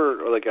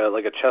or like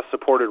a chest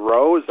supported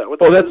row. Is that what?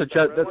 Oh, that's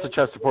a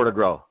chest supported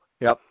row.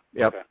 Yep.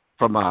 Okay.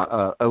 From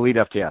Elite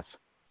FTS.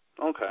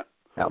 Okay.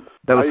 Yep.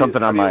 That was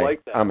something on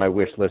my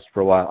wish list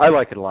for a while. I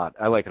like it a lot.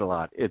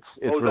 It's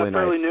really nice. Is that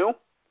fairly new?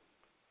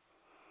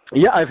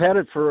 Yeah, I've had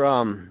it for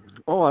I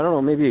don't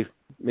know, maybe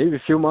a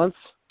few months,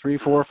 3,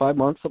 4, 5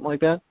 months, something like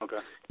that. Okay.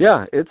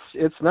 Yeah,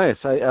 it's nice.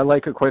 I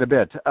like it quite a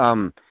bit.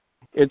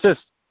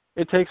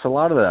 It takes a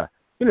lot of the,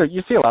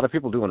 you see a lot of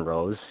people doing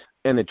rows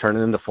and they turn it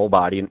into full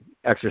body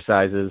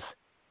exercises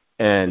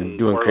and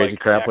doing crazy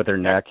crap with their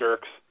neck.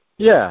 Jerks.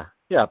 Yeah,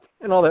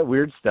 and all that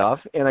weird stuff.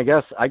 And I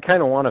guess I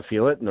kind of want to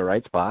feel it in the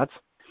right spots.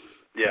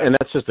 Yeah. And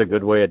that's just a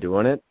good way of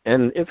doing it.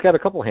 And it's got a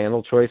couple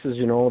handle choices.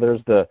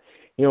 There's the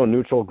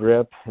neutral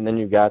grip, and then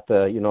you got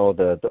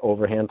the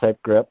overhand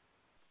type grip.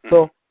 Mm-hmm.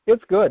 So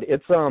it's good.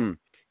 It's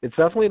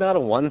definitely not a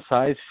one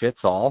size fits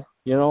all.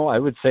 I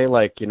would say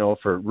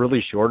for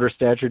really shorter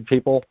statured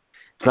people,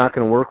 it's not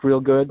going to work real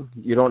good.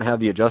 You don't have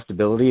the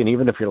adjustability, and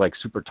even if you're like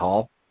super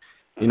tall,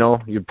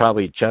 you'd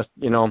probably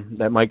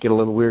that might get a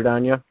little weird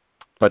on you.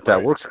 But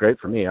that works great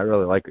for me. I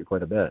really like it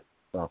quite a bit.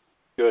 So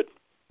good.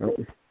 Well,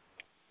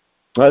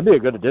 it'd be a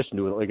good addition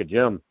to it, like a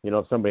gym.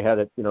 If somebody had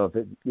it, if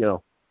it,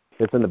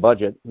 it's in the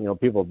budget,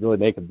 people really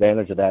make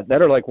advantage of that.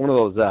 That are like one of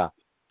those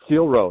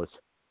steel rows,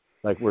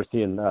 like we're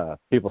seeing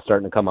people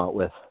starting to come out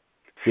with.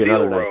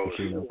 Steel nice rows.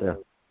 Machine out there.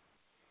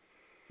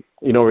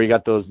 Where you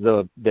got those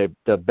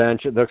the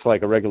bench. It looks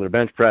like a regular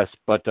bench press,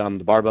 but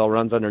the barbell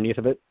runs underneath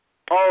of it.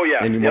 Oh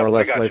yeah. And you more or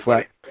less lay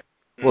flat.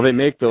 Well, they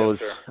make those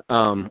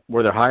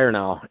where they're higher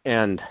now,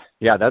 and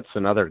yeah, that's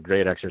another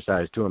great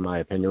exercise too, in my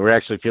opinion. We're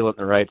actually feeling it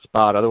in the right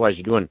spot. Otherwise,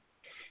 you're doing.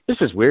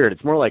 This is weird.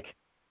 It's more like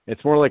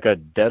a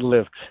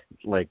deadlift.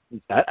 Like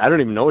I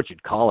don't even know what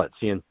you'd call it.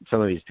 Seeing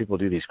some of these people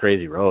do these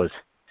crazy rows,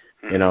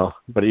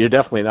 but you're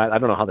definitely not. I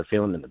don't know how they're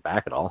feeling in the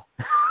back at all.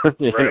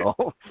 Maybe the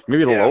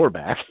lower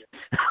back.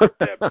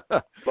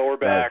 Lower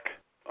back,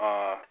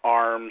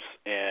 arms,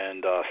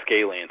 and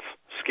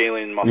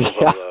scaling muscles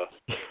of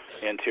the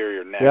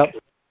anterior neck. Yep.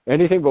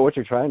 Anything but what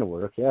you're trying to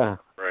work, yeah.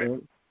 Right.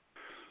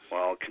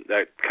 Well,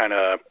 that kind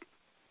of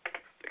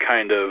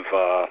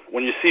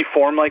when you see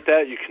form like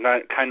that, you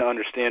can kind of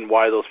understand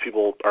why those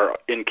people are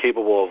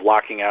incapable of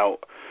locking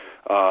out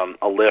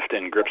a lift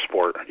in grip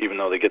sport, even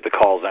though they get the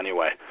calls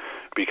anyway,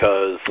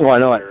 because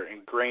they're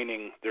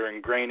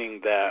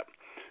ingraining that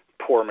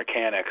poor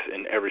mechanics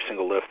in every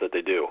single lift that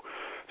they do.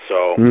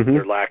 So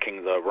they're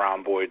lacking the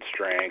rhomboid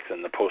strength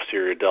and the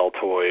posterior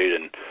deltoid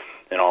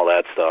and all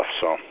that stuff.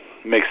 So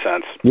it makes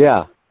sense.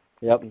 Yeah.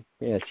 Yep.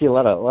 Yeah. I see a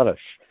lot of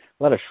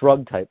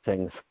shrug type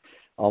things,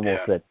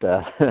 almost that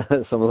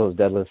some of those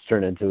deadlifts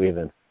turn into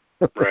even.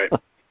 Right.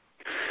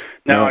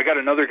 Now I got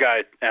another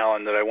guy,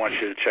 Alan, that I want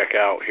you to check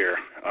out here.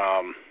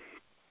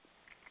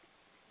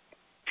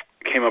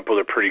 Came up with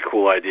a pretty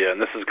cool idea,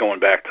 and this is going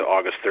back to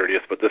August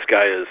 30th. But this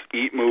guy is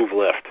Eat, Move,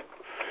 Lift,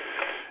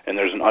 and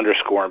there's an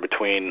underscore in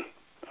between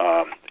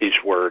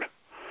each word.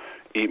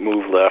 Eat,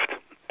 Move, Lift.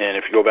 And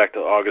if you go back to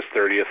August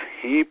 30th,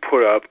 he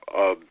put up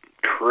a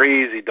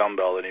crazy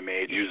dumbbell that he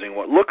made using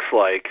what looks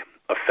like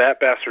a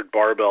Fat Bastard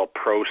Barbell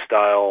Pro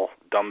style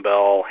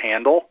dumbbell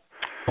handle.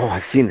 Oh,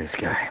 I've seen this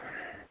guy.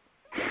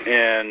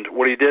 And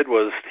what he did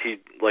was he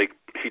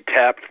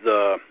tapped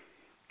the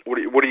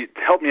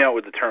help me out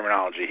with the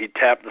terminology. He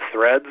tapped the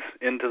threads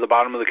into the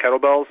bottom of the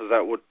kettlebells. Is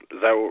that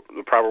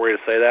the proper way to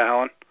say that,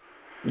 Alan?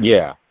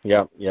 Yeah.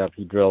 Yep.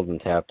 He drilled and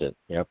tapped it.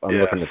 Yep. I'm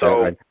looking at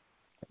that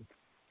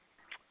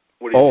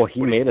right.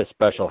 He made a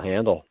special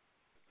handle.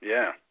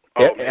 Yeah.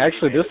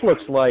 Actually, this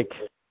looks like,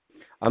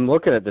 I'm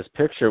looking at this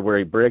picture where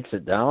he breaks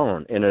it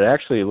down, and it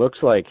actually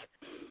looks like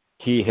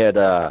he had,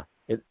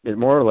 it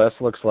more or less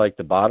looks like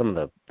the bottom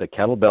of the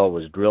kettlebell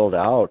was drilled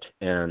out,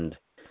 and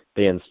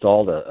they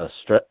installed a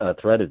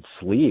threaded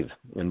sleeve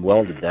and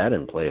welded that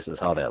in place is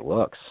how that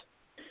looks.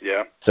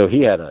 Yeah. So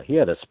he had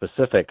a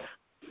specific,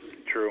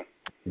 true,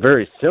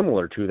 very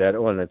similar to that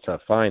one. It's a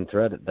fine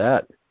thread at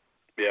that.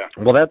 Yeah.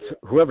 Well, that's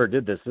whoever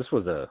did this.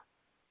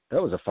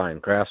 That was a fine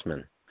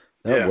craftsman.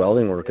 That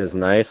welding work is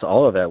nice.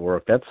 All of that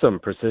work, that's some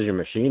precision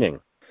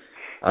machining.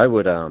 I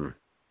would,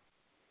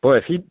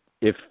 if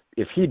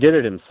he did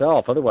it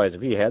himself, otherwise if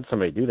he had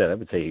somebody do that, I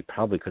would say he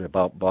probably could have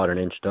bought an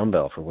inch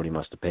dumbbell for what he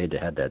must have paid to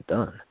have that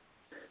done.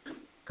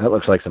 That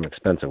looks like some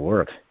expensive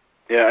work.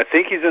 Yeah, I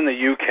think he's in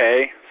the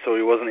UK, so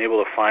he wasn't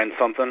able to find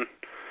something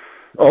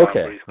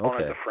Okay. But he's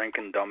calling it the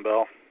Franken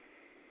dumbbell.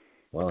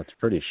 Well, it's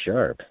pretty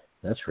sharp.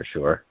 That's for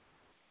sure.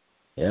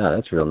 Yeah,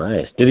 that's real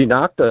nice. Did he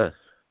knock the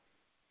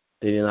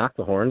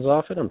horns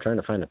off it? I'm trying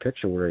to find a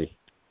picture where did he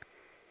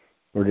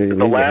The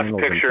leave last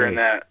picture in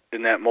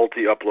that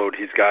multi-upload,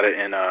 he's got it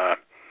in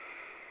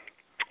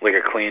like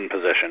a clean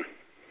position.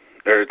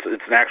 Or it's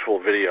an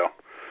actual video.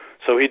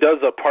 So he does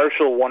a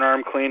partial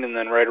one-arm clean, and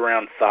then right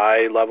around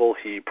thigh level,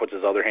 he puts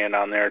his other hand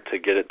on there to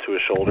get it to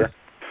his shoulder.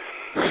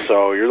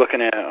 So you're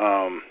looking at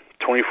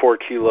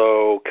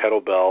 24-kilo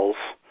kettlebells,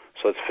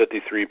 so that's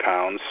 53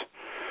 pounds.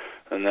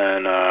 And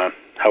then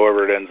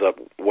however it ends up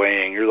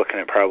weighing, you're looking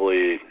at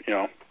probably,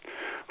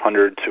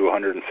 100 to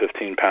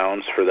 115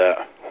 pounds for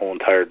that whole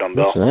entire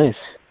dumbbell. That's nice.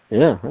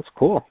 Yeah, that's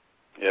cool.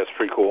 Yeah, it's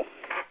pretty cool.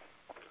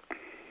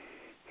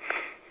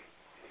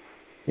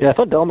 Yeah, I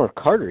thought Delmar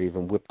Carter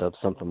even whipped up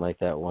something like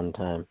that one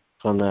time.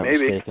 If I'm not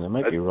mistaken. I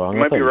might be wrong. You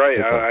might be right.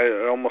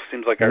 It almost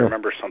seems like I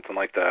remember something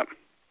like that.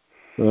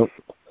 Yep.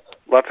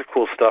 Lots of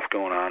cool stuff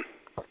going on.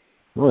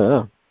 Oh,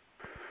 yeah.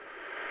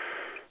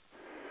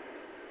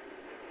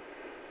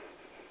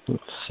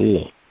 Let's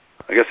see.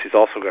 I guess he's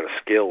also got a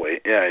scale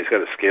weight. Yeah, he's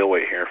got a scale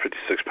weight here,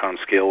 56-pound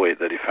scale weight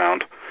that he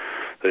found,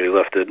 that he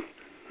lifted,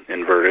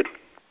 inverted.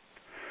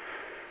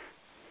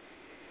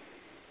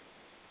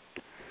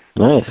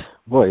 Nice.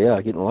 Boy,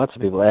 yeah, getting lots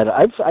of people at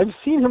it. I've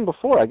seen him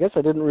before. I guess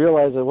I didn't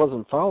realize I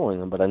wasn't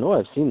following him, but I know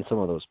I've seen some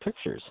of those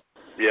pictures.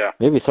 Yeah.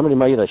 Maybe somebody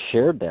might have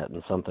shared that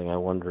in something, I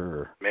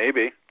wonder.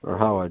 Maybe. Or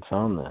how I'd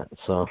found that.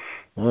 So,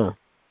 yeah.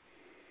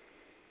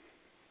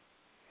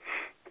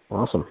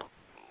 Awesome.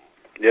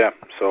 Yeah,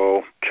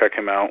 so check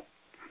him out.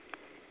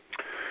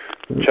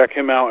 Check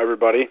him out,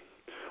 everybody.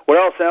 What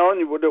else,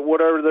 Alan? What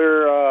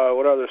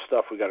other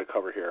stuff we got to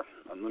cover here?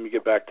 Let me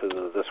get back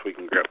to This Week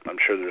in Grip. I'm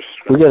sure there's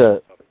stuff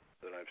that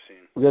I've seen.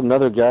 We got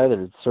another guy that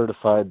had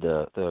certified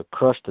the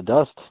Crush to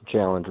Dust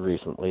challenge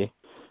recently.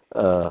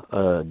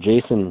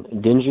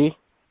 Jason Dingy.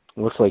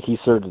 Looks like he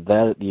certified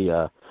that at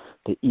the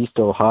East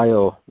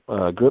Ohio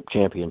Grip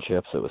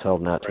Championships that was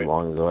held not too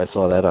long ago. I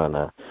saw that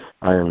on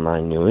Iron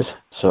Mind News.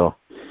 So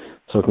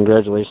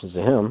congratulations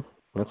to him.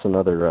 That's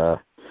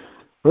another.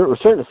 We're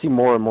starting to see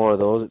more and more of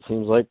those. It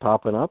seems like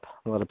popping up.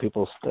 A lot of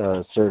people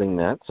starting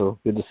that. So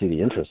good to see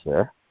the interest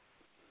there.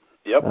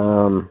 Yep.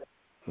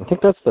 I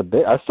think that's the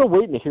big. I'm still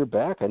waiting to hear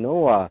back. I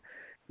know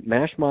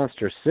Mash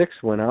Monster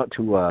 6 went out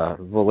to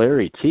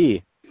Valeri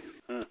T.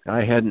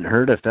 I hadn't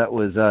heard if that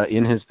was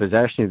in his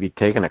possession, if he'd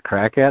taken a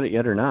crack at it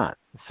yet or not.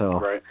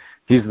 So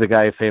he's the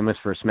guy famous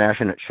for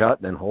smashing it shut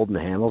and then holding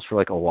the handles for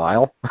like a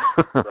while.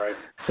 Right.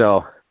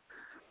 So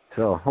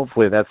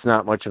hopefully that's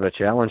not much of a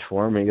challenge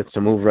for him. He gets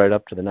to move right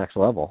up to the next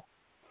level.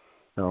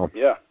 So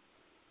yeah.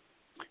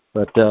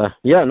 But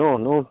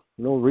no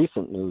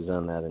recent news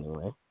on that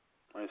anyway.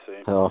 I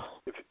see. So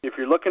if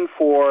you're looking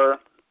for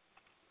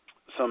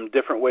some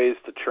different ways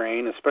to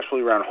train,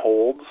 especially around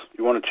holds,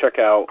 you want to check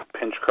out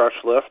Pinch Crush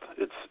Lift.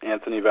 It's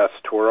Anthony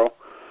Vastoro.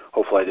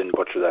 Hopefully I didn't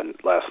butcher that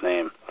last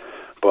name.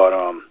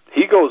 But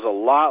he goes a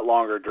lot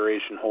longer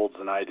duration holds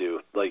than I do.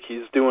 Like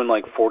he's doing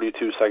like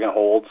 42-second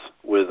holds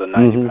with a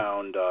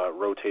 90-pound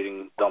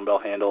rotating dumbbell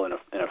handle in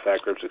a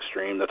Fat Grips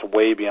Extreme. That's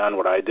way beyond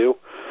what I do.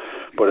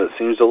 But it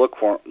seems to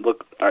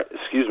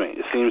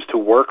it seems to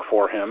work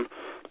for him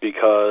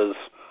because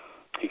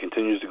he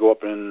continues to go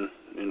up in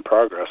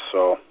progress.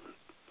 So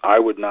I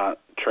would not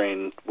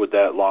train with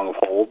that long of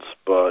holds,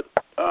 but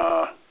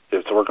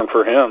it's working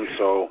for him,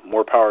 so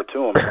more power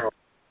to him.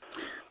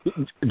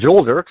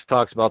 Joel Dirks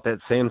talks about that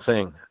same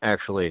thing,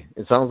 actually.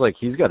 It sounds like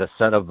he's got a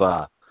set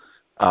of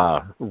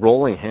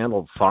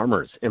rolling-handled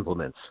farmer's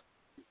implements.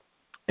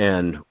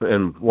 And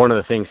one of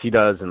the things he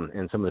does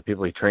and some of the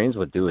people he trains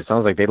with do, it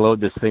sounds like they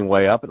load this thing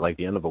way up at like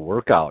the end of a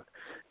workout,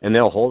 and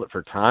they'll hold it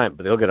for time,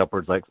 but they'll get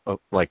upwards like a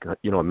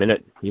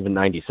minute, even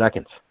 90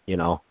 seconds,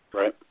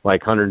 Right.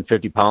 Like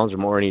 150 pounds or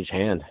more in each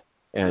hand,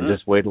 and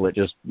just wait till it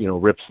just,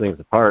 rips things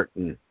apart.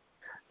 And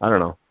I don't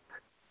know.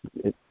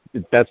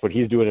 That's what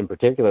he's doing in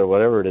particular.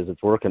 Whatever it is,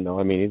 it's working, though.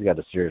 I mean, he's got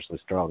a seriously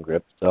strong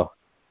grip. So,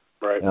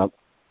 right.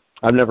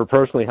 I've never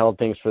personally held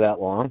things for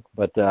that long,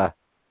 but,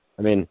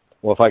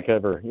 if I could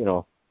ever,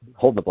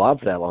 hold the blob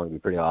for that long, it'd be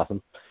pretty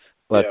awesome.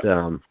 But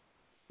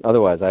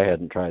otherwise, I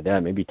hadn't tried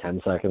that. Maybe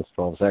 10 seconds,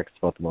 12 seconds,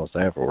 about the most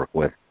I ever work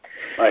with.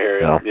 I hear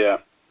you. Yeah.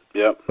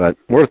 Yep. But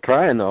worth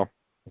trying, though.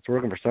 It's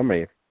working for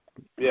somebody.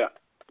 Yeah.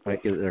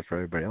 Might get it there for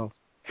everybody else.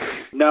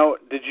 Now,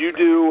 did you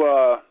do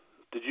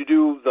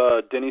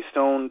the Denny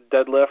Stone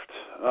deadlift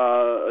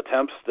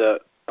attempts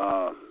that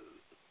the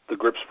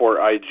Grip Sport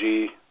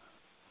IG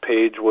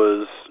page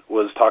was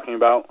talking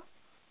about?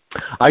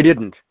 I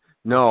didn't.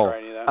 No. Try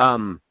any of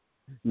that?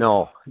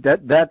 No.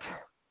 That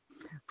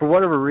for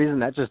whatever reason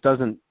that just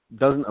doesn't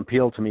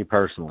appeal to me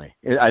personally.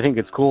 I think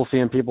it's cool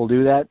seeing people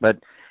do that, but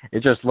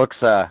it just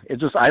looks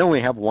I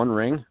only have one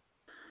ring,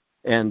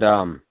 and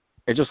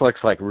it just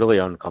looks like really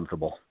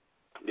uncomfortable.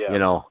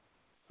 Yeah.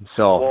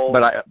 So,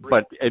 but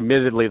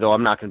admittedly though,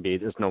 I'm not going to be.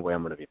 There's no way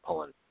I'm going to be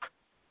pulling,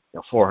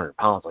 400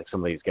 pounds like some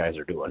of these guys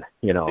are doing.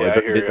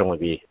 It can only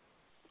be.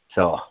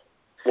 So.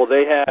 Well,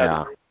 they had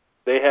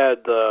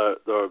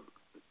the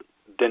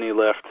Denny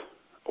lift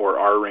or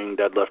R-ring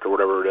deadlift or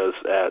whatever it is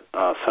at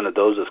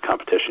Senadoza's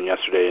competition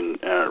yesterday, and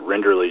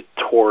Rinderly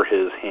tore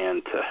his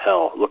hand to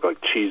hell. It looked like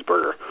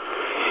cheeseburger.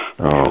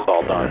 It was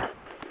all done.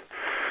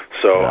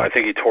 So I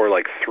think he tore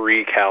like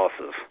 3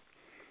 calluses.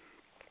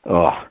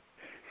 Oh,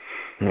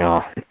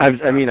 no. I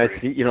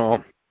see,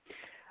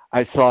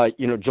 I saw,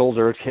 Joel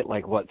Dirks hit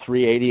like,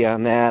 380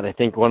 on that. I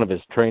think one of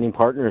his training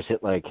partners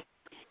hit like,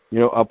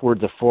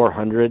 upwards of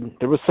 400.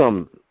 There was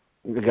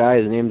the guy,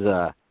 his name's,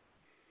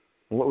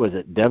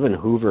 Devin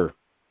Hoover,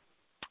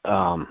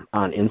 on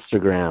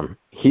Instagram.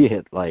 He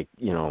hit like,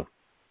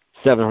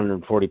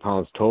 740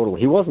 pounds total.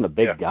 He wasn't a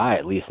big guy,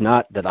 at least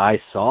not that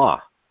I saw.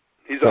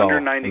 He's under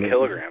 90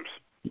 kilograms.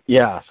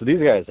 Yeah, so these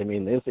guys,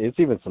 it's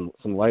even some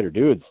lighter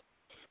dudes.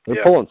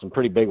 They're pulling some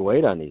pretty big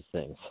weight on these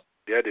things.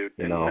 Yeah, dude.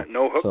 And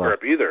no hook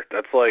grip either.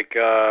 That's like,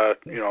 that's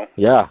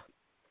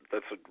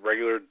a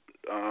regular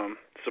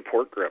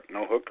support grip,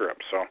 no hook grip.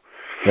 So,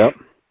 yep,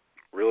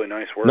 really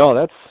nice work. No,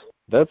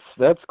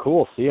 that's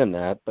cool seeing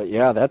that. But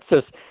yeah, that's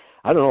just,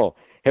 I don't know.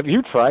 Have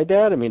you tried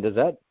that? Does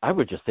that? I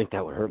would just think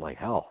that would hurt like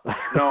hell.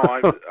 No,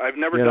 I've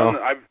never done.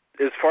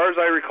 As far as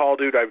I recall,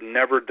 dude, I've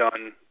never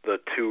done the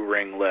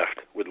 2-ring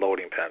lift with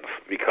loading pins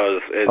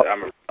because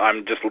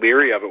I'm just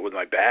leery of it with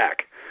my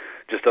back.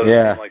 Just doesn't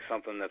seem like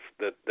something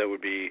that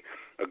would be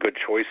a good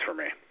choice for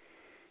me.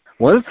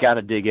 Well, it's got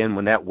to dig in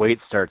when that weight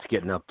starts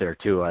getting up there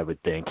too. I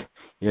would think.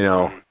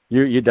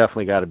 You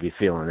definitely got to be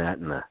feeling that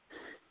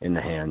in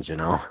the hands.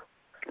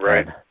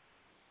 Right. But,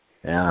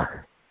 yeah.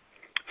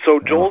 So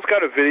Joel's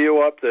got a video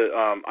up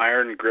that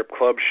Iron Grip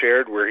Club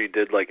shared where he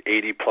did like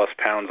 80 plus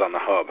pounds on the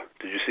hub.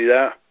 Did you see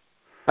that?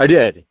 I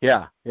did.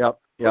 Yeah. Yep.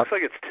 Looks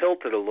like it's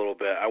tilted a little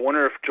bit. I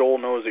wonder if Joel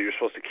knows that you're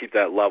supposed to keep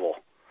that level.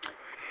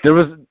 There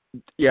was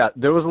a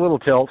little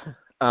tilt,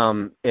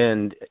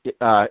 and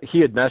he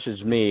had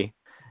messaged me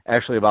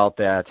actually about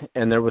that,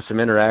 and there was some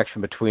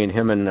interaction between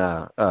him and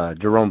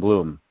Jerome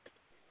Bloom,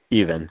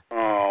 even.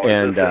 Oh,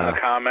 and, is this in the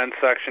comment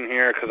section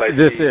here? Because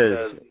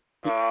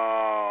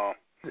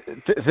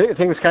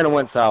things kind of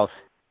went south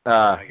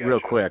real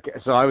quick,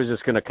 so I was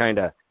just going to kind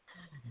of.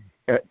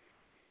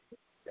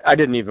 I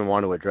didn't even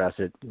want to address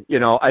it.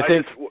 I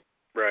think.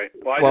 Right.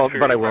 But I will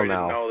now. I didn't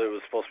know that it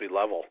was supposed to be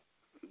level.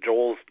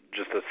 Joel's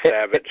just a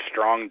savage,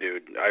 strong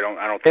dude. I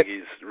don't think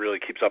he's really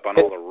keeps up on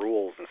all the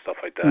rules and stuff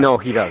like that. No,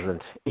 he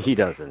doesn't.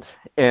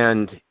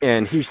 And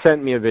he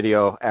sent me a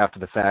video after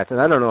the fact, and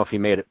I don't know if he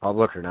made it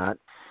public or not,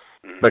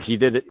 but he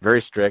did it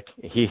very strict.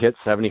 He hit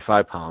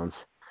 75 pounds.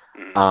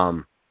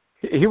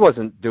 He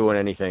wasn't doing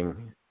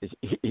anything.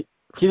 He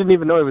didn't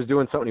even know he was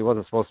doing something he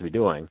wasn't supposed to be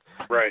doing.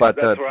 Right. But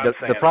that's what I'm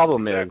saying. the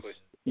problem exactly. is,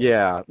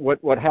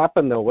 what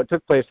happened though, what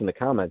took place in the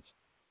comments.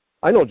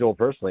 I know Joel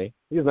personally.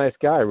 He's a nice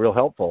guy, real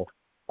helpful.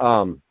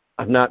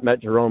 I've not met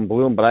Jerome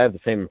Bloom, but I have the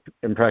same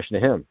impression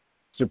of him.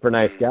 Super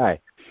nice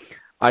guy.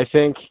 I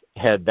think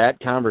had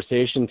that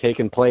conversation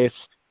taken place,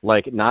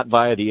 like not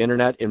via the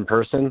internet, in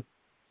person,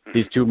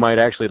 these two might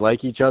actually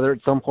like each other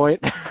at some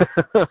point.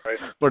 Right.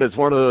 But it's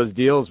one of those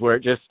deals where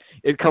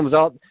it comes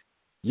out,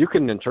 you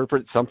can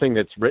interpret something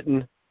that's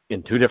written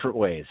in 2 different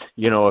ways.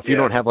 If you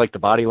don't have like the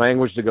body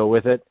language to go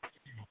with it.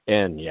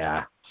 And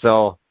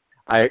so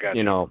I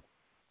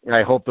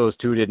hope those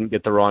two didn't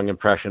get the wrong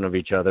impression of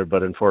each other,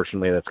 but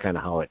unfortunately, that's kind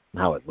of how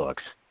it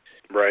looks.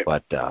 Right.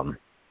 But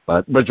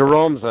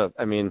Jerome's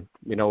you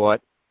know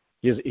what?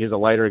 He's a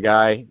lighter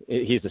guy.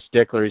 He's a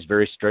stickler. He's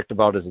very strict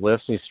about his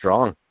lifts. He's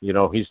strong.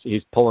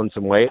 He's pulling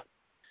some weight.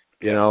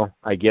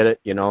 I get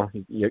it.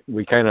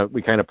 We kind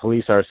of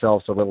police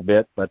ourselves a little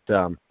bit, but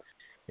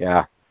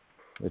it's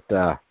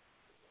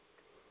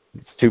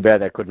too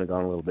bad that couldn't have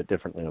gone a little bit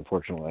differently,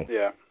 unfortunately.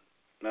 Yeah,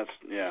 that's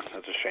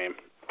a shame.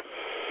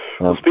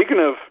 Well, speaking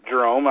of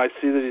Jerome, I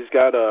see that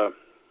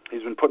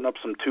he's been putting up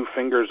some 2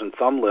 fingers and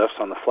thumb lifts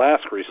on the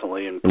flask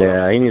recently. And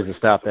he needs to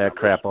stop that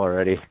crap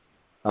already.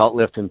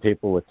 Outlifting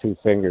people with 2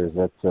 fingers,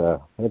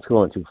 that's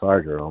going too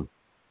far, Jerome.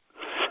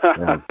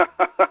 Yeah.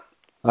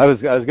 I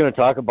was going to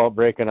talk about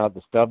breaking out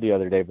the stub the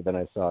other day, but then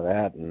I saw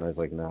that and I was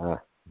like, nah, I'm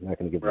not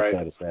going to give you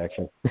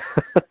satisfaction.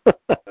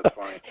 That's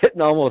funny.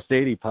 Hitting almost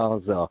 80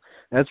 pounds though,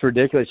 that's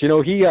ridiculous. He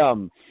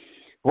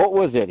what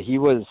was it? He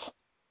was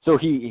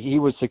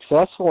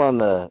successful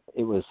on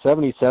it was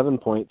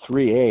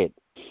 77.38,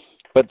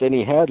 but then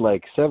he had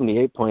like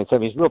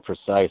 78.7. He's real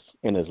precise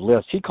in his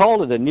lifts. He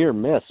called it a near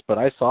miss, but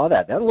I saw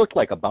that. That looked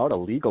like about a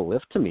legal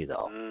lift to me,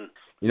 though.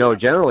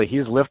 Generally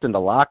he's lifting the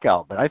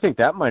lockout, but I think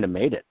that might have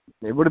made it.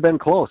 It would have been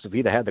close if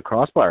he'd have had the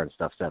crossbar and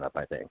stuff set up,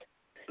 I think.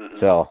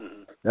 So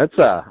that's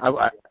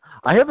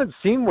I haven't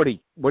seen what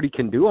he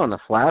can do on the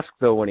flask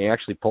though when he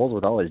actually pulls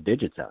with all his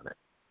digits on it.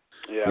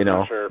 Yeah, I'm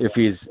not sure.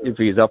 if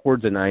he's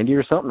upwards of 90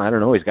 or something, I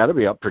don't know. He's got to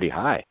be up pretty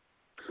high.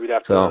 We'd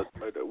have to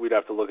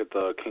look at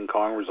the King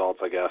Kong results,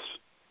 I guess.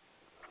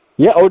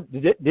 Yeah. Oh,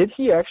 did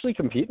he actually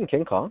compete in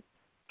King Kong?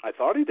 I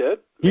thought he did.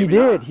 He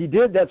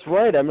did. That's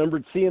right. I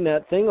remembered seeing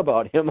that thing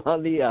about him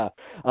on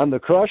the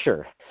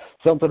Crusher,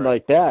 something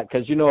like that.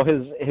 Because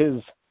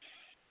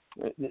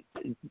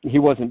he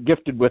wasn't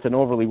gifted with an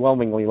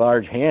overwhelmingly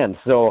large hand,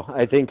 so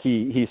I think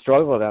he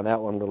struggled on that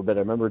one a little bit. I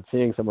remember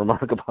seeing some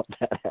remark about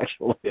that,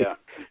 actually. Yeah.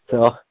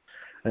 So,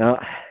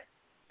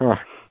 well,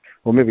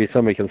 maybe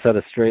somebody can set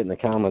us straight in the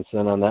comments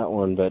then on that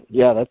one. But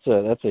yeah, that's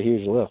a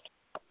huge lift.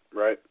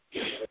 Right.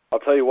 I'll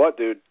tell you what,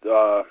 dude.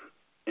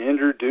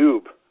 Andrew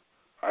Dube.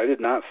 I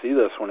did not see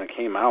this when it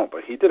came out,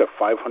 but he did a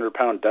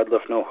 500-pound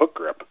deadlift no hook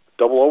grip,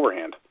 double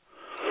overhand.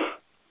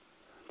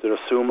 Did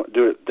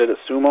it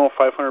sumo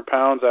 500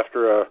 pounds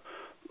after a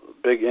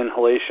big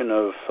inhalation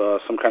of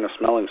some kind of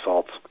smelling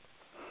salts.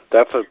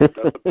 That's a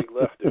big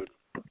lift, dude.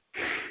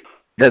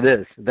 That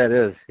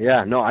is.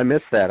 Yeah, no, I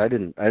missed that. I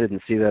didn't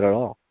see that at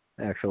all,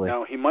 actually.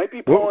 Now, he might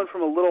be pulling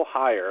from a little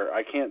higher.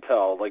 I can't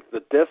tell. Like,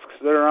 the discs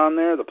that are on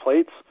there, the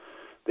plates,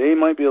 they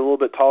might be a little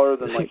bit taller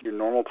than, like, your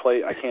normal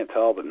plate. I can't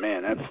tell, but,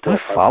 man, that's still...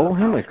 Did I follow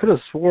him? I could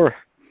have swore...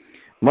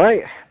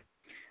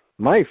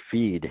 My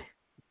feed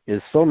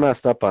is so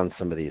messed up on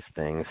some of these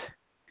things.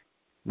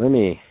 I'm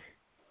going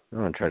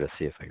to try to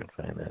see if I can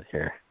find that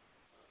here.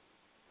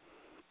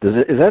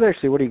 Is that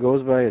actually what he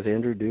goes by, is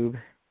Andrew Dube?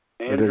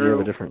 Or does he have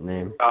a different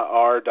name?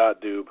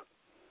 R.Dube.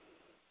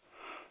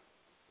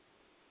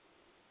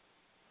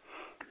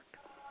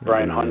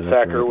 Brian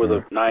Hunsacker with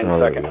a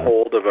 9-second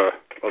hold of the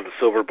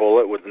silver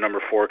bullet with the number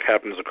 4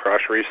 Captains of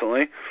Crush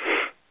recently.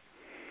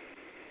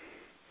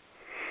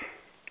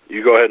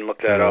 You go ahead and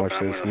look that up, and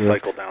I'm going to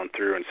cycle down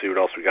through and see what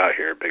else we got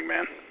here, big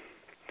man.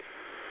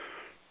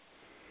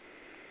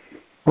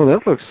 Well,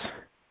 that looks...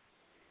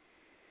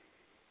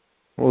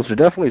 Well, those are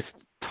definitely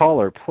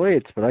taller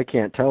plates, but I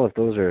can't tell if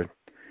those are...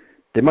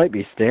 They might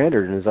be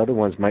standard, and his other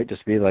ones might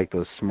just be like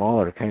those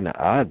smaller, kind of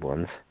odd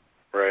ones.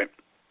 Right.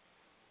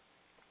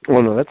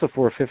 Well, no, that's a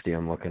 450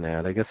 I'm looking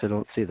at. I guess I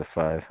don't see the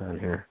 5 on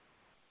here.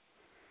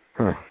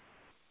 Huh.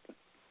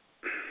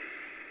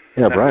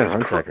 Yeah, now, Brian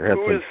Hunsacker had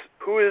some...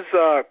 Who is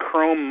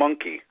Chrome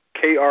Monkey?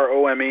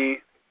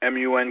 KROMEMUNKEY.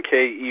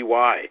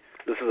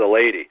 This is a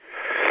lady.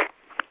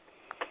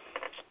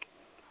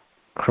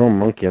 Chrome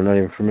Monkey, I'm not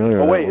even familiar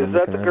with that. Oh, wait, is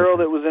that the girl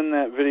that was in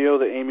that video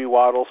that Amy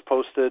Waddles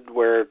posted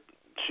where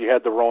she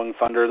had the Rolling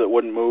Thunder that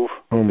wouldn't move?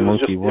 It was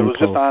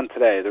just on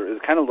today.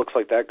 It kind of looks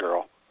like that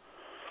girl.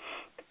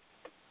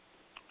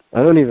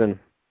 I don't even...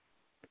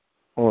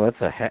 Oh,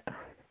 that's a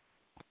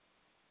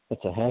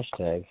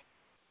hashtag.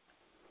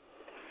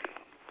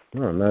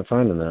 No, I'm not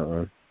finding that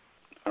one.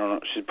 I don't know.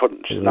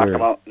 She's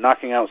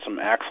knocking out some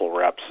axle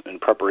reps in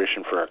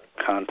preparation for a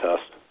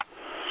contest.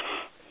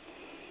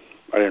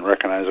 I didn't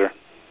recognize her.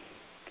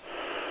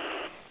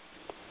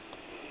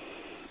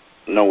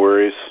 No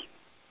worries.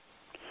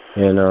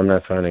 Yeah, no, I'm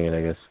not finding it,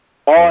 I guess.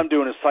 All I'm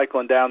doing is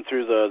cycling down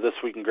through the This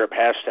Week in Grip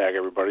hashtag,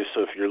 everybody.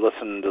 So if you're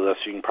listening to this,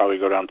 you can probably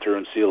go down through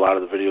and see a lot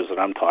of the videos that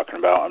I'm talking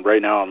about. And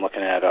right now I'm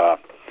looking at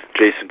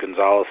Jason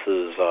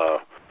Gonzalez's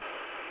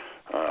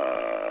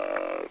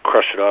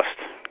Crush Dust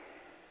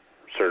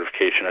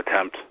certification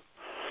attempt,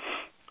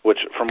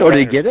 which from what did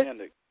he get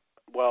it?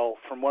 Well,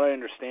 from what I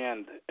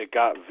understand, it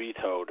got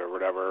vetoed or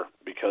whatever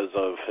because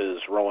of his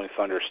Rolling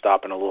Thunder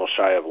stopping a little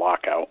shy of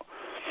lockout.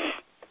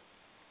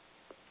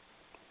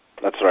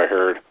 That's what I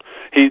heard.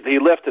 He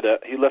lifted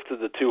it. He lifted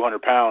the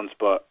 200 pounds,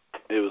 but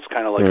it was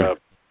kind of like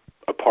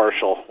a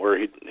partial where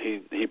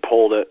he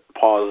pulled it,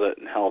 paused it,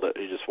 and held it.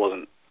 He just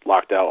wasn't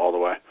locked out all the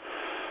way.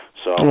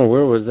 So. Oh,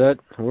 where was that?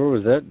 Where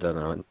was that done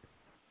on?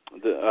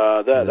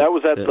 That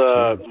was at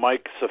the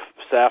Mike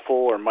Saffel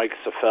or Mike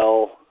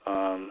Saffel,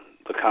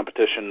 the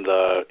competition,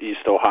 the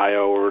East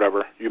Ohio or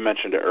whatever. You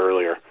mentioned it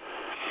earlier.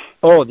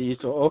 Oh, the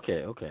East.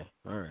 Okay. All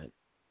right.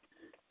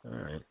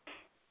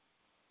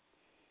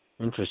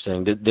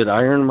 Interesting. Did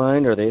Iron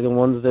Mind? Are they the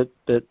ones that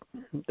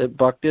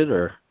bucked it,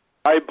 or?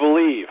 I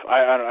believe.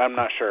 I'm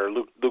not sure.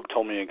 Luke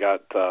told me it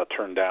got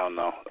turned down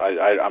though.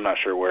 I'm not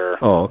sure where.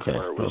 Oh, okay.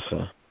 Where it was.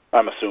 Okay.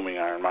 I'm assuming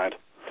Iron Mind.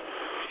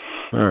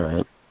 All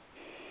right.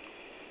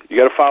 You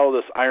got to follow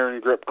this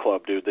Iron Grip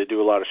Club, dude. They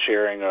do a lot of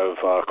sharing of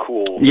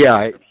cool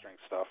grip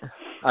strength stuff.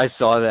 I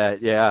saw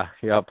that. Yeah.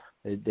 Yep.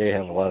 They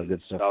have a lot of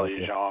good stuff.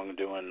 Dali Zhang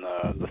doing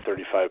the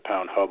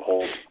 35-pound hub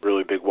hold,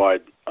 really big,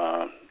 wide,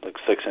 like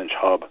 6-inch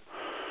hub.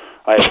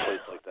 I have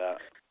plates like that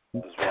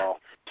as well.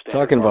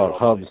 Talking about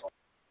hubs,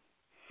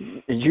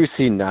 did you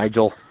see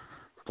Nigel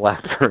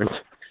Blackburn's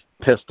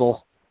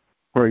pistol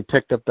where he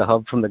picked up the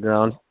hub from the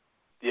ground?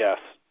 Yes.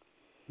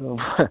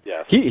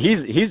 Yes.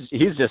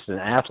 He's just an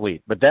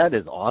athlete, but that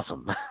is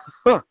awesome.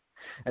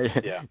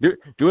 Yeah.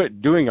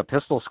 Doing a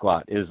pistol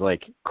squat is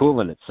like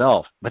cool in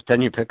itself, but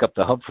then you pick up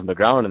the hub from the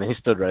ground and he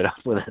stood right up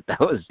with it.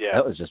 That was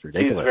just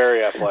ridiculous. He's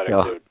very athletic,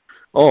 dude.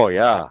 Oh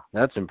yeah,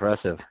 that's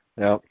impressive.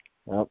 Yep.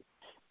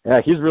 Yeah,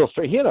 he's real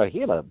straight. He had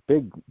a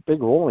big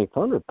Rolling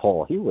Thunder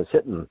pull. He was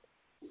hitting.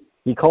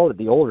 He called it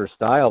the older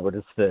style, but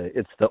it's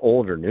the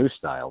older new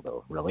style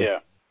though, really. Yeah.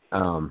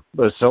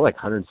 But it's still like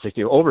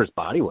 160 over his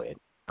body weight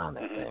on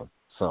that thing.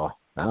 So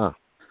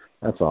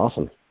that's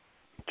awesome.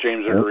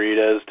 James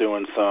Arita is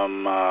doing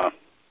some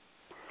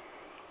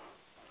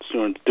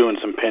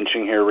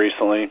pinching here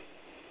recently.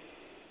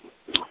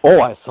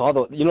 Oh, I saw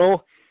those. You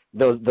know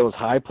those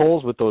high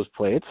pulls with those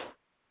plates.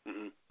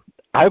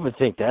 I would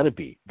think that'd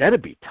be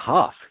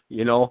tough,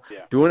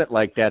 doing it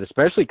like that,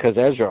 especially because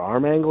as your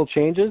arm angle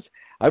changes,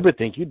 I would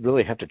think you'd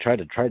really have to try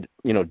to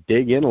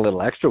dig in a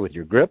little extra with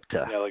your grip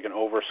to. Yeah, like an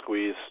over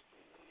squeeze.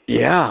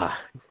 Yeah,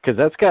 because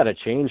that's got to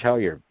change how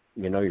your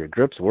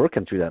grip's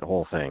working through that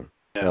whole thing.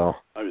 Yeah. So,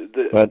 I mean,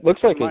 but it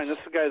looks like this is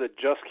a guy that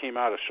just came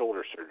out of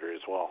shoulder surgery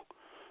as well.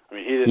 I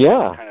mean, he didn't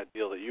have the kind of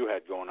deal that you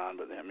had going on,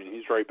 but I mean,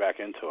 he's right back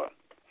into it.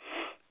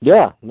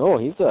 Yeah, no,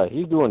 he's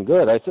doing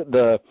good. I said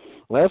the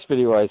last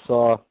video I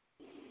saw.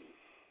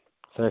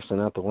 It's actually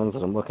not the ones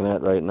that I'm looking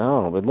at right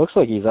now, but it looks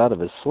like he's out of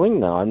his sling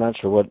now. I'm not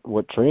sure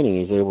what training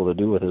he's able to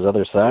do with his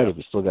other side, if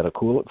he's still got to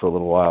cool it for a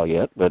little while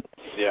yet. But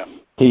yeah,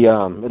 he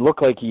it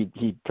looked like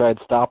he tried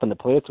stopping the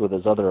plates with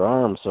his other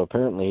arm, so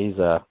apparently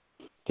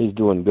he's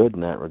doing good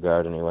in that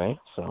regard anyway.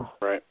 So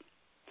right.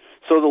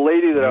 So the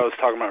lady that I was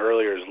talking about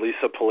earlier is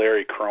Lisa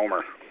Polari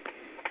Cromer.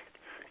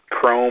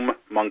 Chrome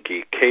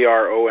Monkey,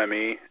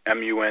 KROME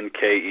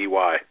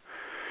MUNKEY.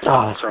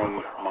 Oh,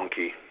 Chrome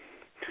Monkey.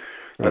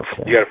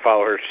 Okay. You got to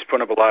follow her. She's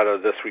putting up a lot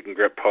of This Week in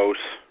Grip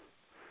posts,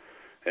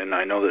 and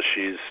I know that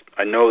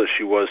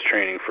she was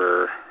training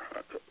for.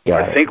 Yeah.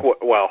 I think.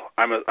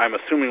 I'm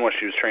assuming what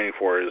she was training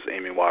for is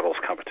Amy Waddell's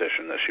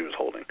competition that she was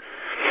holding.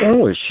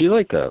 Oh, is she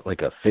like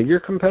a figure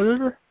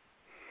competitor?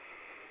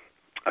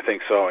 I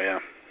think so. Yeah.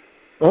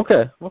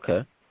 Okay.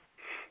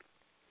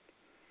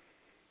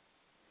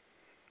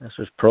 That's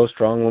just pro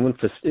strong woman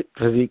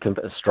physique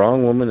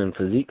strong woman and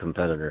physique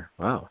competitor.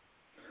 Wow.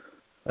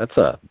 That's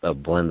a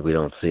blend we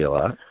don't see a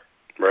lot.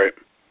 Right.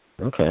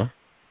 Okay.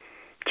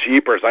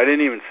 Jeepers, I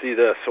didn't even see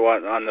this. So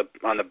on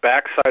the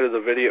back side of the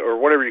video, or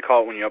whatever you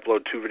call it when you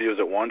upload two videos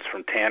at once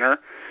from Tanner,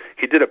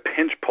 he did a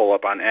pinch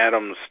pull-up on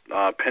Adam's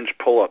pinch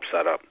pull-up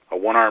setup, a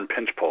one-arm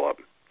pinch pull-up.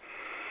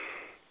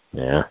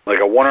 Yeah. Like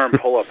a one-arm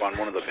pull-up on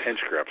one of the pinch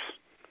grips.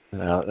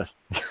 No, what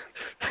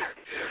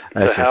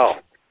the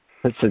hell?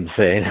 That's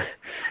insane.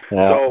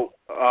 So,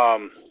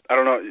 I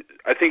don't know.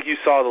 I think you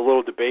saw the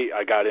little debate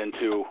I got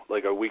into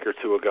like a week or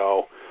two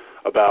ago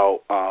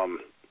about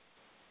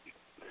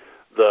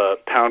the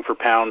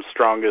pound-for-pound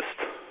strongest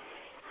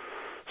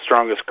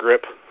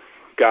grip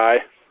guy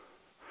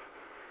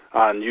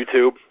on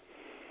YouTube.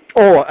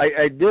 Oh,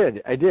 I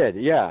did.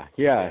 Yeah.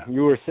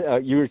 You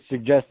were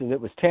suggesting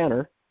it was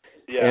Tanner.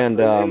 Yeah, and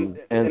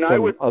I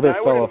would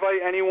fellow.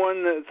 invite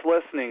anyone that's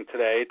listening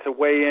today to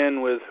weigh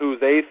in with who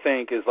they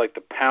think is like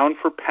the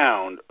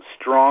pound-for-pound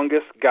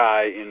strongest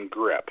guy in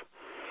grip.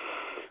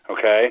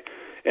 Okay,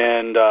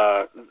 and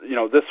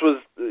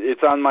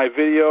it's on my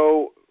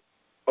video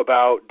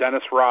about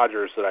Dennis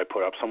Rogers that I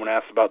put up. Someone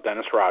asked about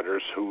Dennis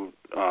Rogers, who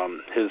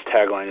his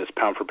tagline is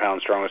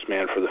 "pound-for-pound strongest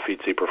man for the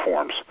feats he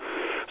performs."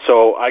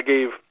 So I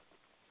gave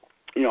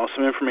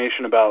some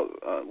information about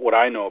what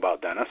I know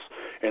about Dennis,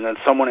 and then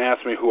someone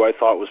asked me who I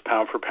thought was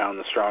pound for pound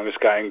the strongest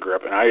guy in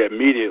grip, and I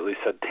immediately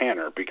said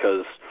Tanner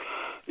because,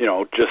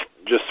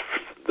 just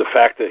the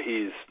fact that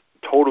he's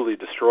totally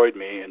destroyed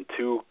me in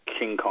 2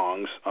 King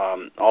Kongs,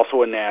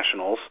 also in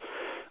Nationals,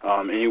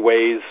 and he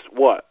weighs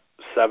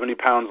 70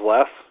 pounds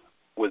less.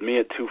 With me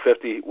at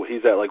 250,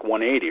 he's at like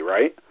 180,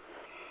 right?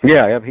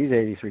 Yeah, yep, he's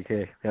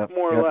 83K. Yep,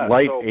 more or less.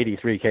 Light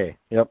 83K.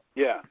 Yep.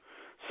 Yeah.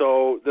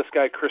 So this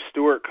guy, Chris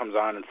Stewart, comes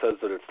on and says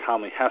that it's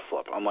Tommy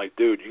Heslop. I'm like,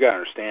 dude, you got to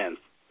understand,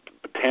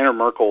 Tanner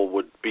Merkel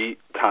would beat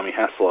Tommy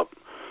Heslop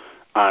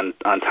on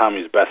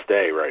Tommy's best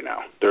day right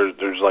now.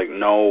 There's like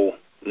no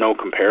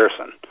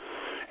comparison.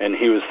 And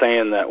he was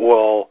saying that,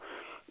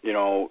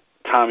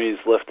 Tommy's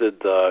lifted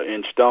the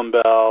inch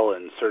dumbbell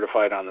and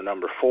certified on the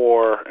number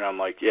 4. And I'm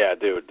like, yeah,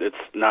 dude, it's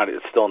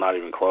still not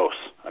even close.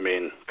 I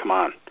mean, come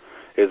on.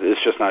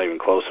 It's just not even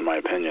close in my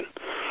opinion.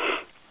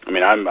 I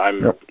mean,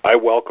 I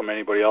welcome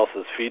anybody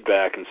else's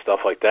feedback and stuff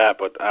like that,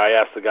 but I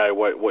asked the guy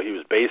what he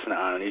was basing it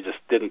on, and he just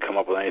didn't come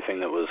up with anything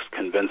that was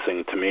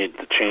convincing to me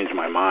to change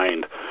my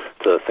mind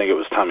to think it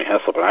was Tommy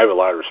Heslop. And I have a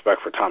lot of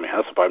respect for Tommy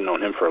Heslop. I've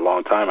known him for a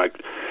long time.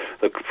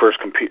 The first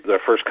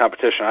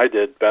competition I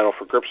did, Battle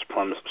for Grip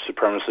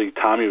Supremacy,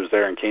 Tommy was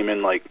there and came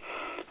in like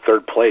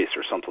 3rd place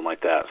or something like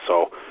that.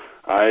 So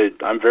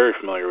I'm very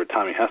familiar with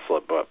Tommy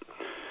Heslop, but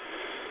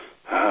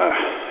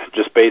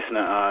just basing it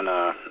on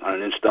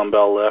an inch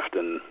dumbbell lift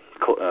and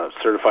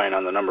certifying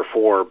on the number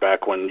 4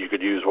 back when you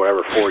could use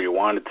whatever 4 you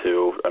wanted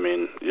to. I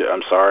mean,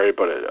 I'm sorry,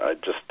 but I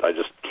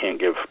just can't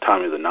give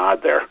Tommy the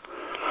nod there.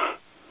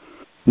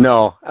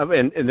 No, I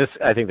mean,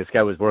 I think this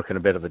guy was working a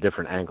bit of a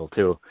different angle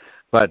too,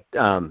 but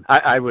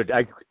I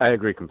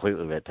agree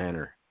completely that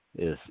Tanner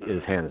is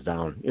hands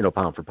down,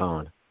 pound for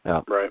pound.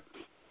 Yeah. Right.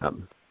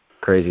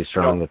 Crazy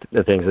strong with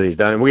the things that he's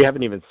done, and we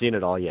haven't even seen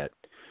it all yet.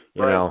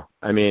 You know,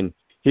 I mean,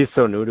 he's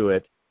so new to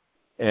it,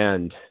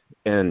 and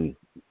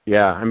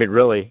yeah, I mean,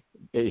 really,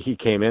 he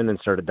came in and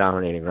started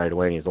dominating right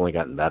away, and he's only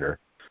gotten better.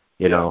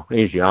 You know,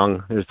 he's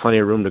young. There's plenty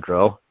of room to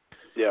grow.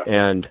 Yeah.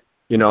 And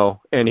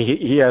and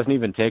he hasn't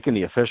even taken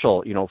the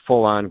official,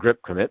 full-on grip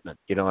commitment.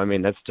 I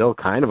mean, that's still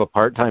kind of a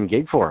part-time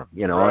gig for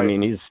him. Right. I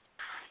mean,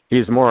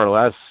 he's more or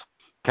less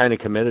kind of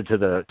committed to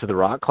the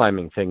rock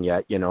climbing thing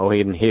yet.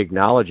 He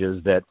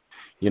acknowledges that,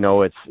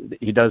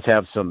 he does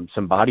have some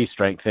body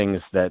strength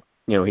things that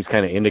he's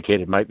kind of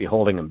indicated might be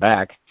holding him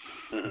back,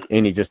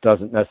 and he just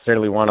doesn't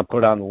necessarily want to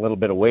put on a little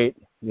bit of weight,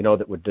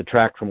 that would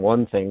detract from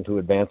one thing to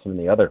advance him in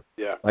the other.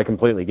 Yeah. I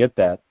completely get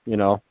that,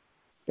 And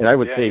I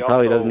would say he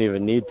probably also doesn't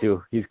even need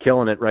to. He's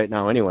killing it right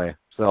now anyway.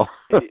 So.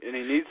 And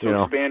he needs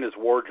to expand his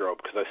wardrobe,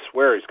 because I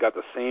swear he's got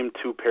the same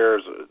 2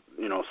 pairs,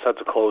 sets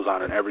of clothes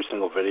on in every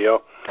single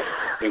video,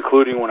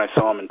 including when I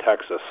saw him in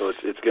Texas. So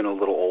it's getting a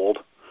little old.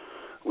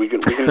 We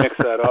can mix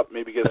that up.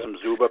 Maybe get some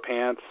Zuba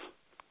pants.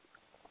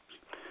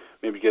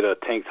 Maybe get a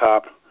tank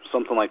top,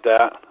 something like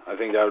that. I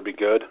think that would be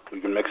good.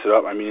 We can mix it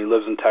up. I mean, he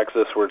lives in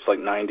Texas where it's like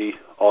 90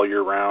 all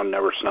year round,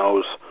 never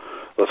snows.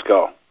 Let's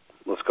go.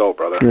 Let's go,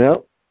 brother.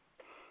 Yep.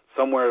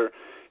 Somewhere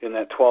in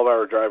that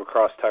 12-hour drive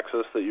across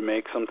Texas that you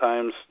make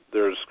sometimes,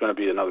 there's going to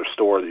be another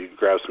store that you can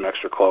grab some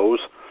extra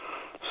clothes.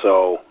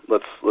 So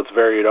let's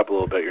vary it up a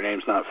little bit. Your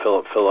name's not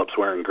Philip Phillips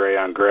wearing gray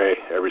on gray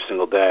every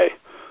single day.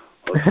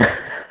 Let's mix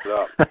it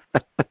up.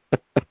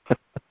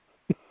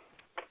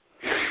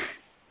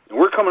 And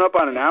we're coming up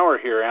on an hour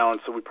here, Alan,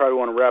 so we probably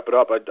want to wrap it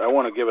up. I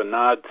want to give a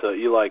nod to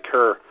Eli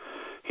Kerr.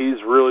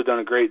 He's really done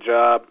a great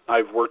job.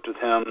 I've worked with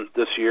him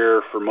this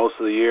year for most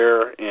of the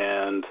year,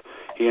 and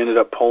he ended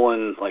up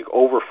pulling like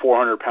over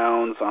 400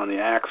 pounds on the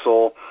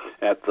axle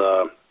at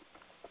the,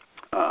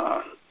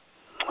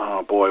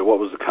 what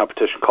was the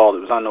competition called?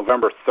 It was on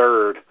November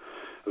 3rd.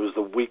 It was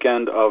the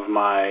weekend of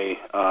my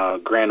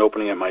grand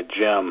opening at my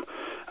gym.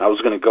 I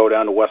was going to go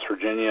down to West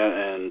Virginia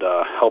and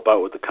help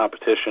out with the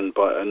competition,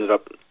 but ended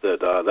up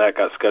that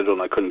got scheduled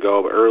and I couldn't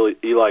go.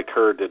 But Eli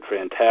Kerr did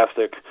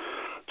fantastic.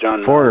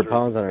 400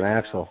 pounds on an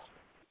axle.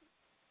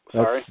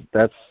 Sorry?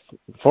 That's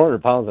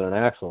 400 pounds on an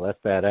axle. That's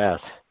badass.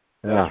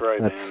 Yeah, that's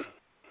right, man.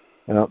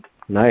 Yep.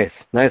 Nice.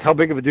 How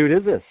big of a dude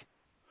is this?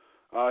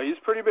 He's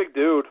a pretty big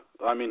dude.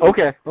 I mean,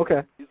 okay.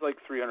 He's like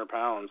 300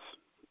 pounds.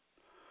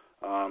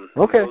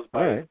 Okay. He goes by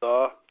all right.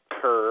 The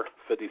Kerr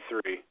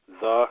 53.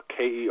 The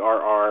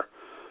Kerr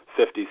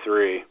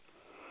 53.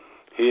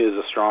 He is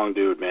a strong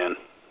dude, man.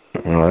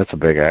 Oh, that's a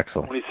big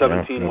axle.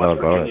 2017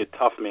 West Virginia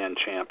Tough Man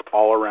champ,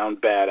 all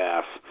around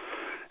badass.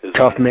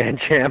 Tough Man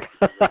champ.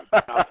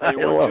 I'll tell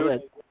you what, dude.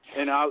 It.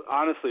 And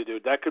honestly,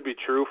 dude, that could be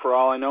true for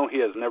all I know. He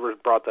has never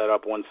brought that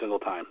up one single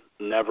time.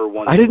 Never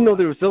once. I didn't know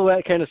there was still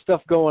that kind of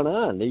stuff going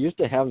on. They used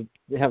to have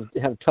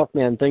Tough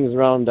Man things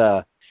around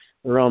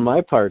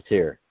my parts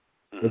here.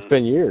 Mm-hmm. It's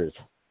been years.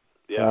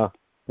 Yeah.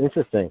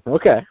 Interesting.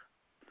 Okay.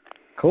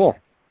 Cool.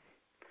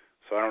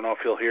 So I don't know if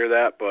he'll hear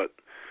that, but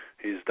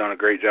he's done a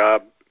great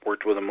job.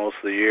 Worked with him most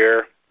of the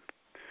year,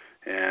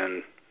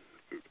 and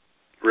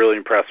really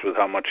impressed with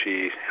how much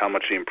he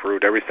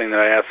improved. Everything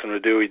that I asked him to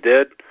do, he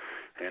did,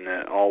 and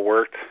it all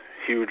worked.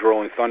 Huge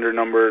Rolling Thunder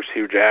numbers,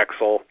 huge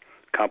axle.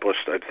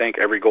 Accomplished, I think,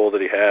 every goal that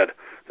he had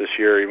this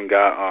year. Even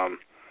got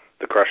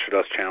the Crush to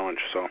Dust Challenge.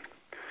 So.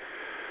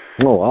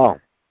 Oh wow.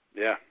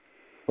 Yeah.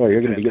 Well,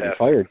 you're going to be getting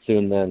fired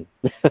soon then.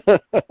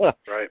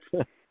 Right.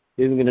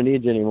 He isn't going to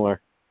need you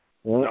anymore.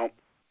 Yeah. Nope.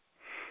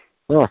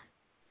 Oh.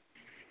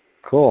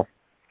 Cool.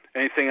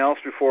 Anything else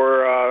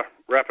before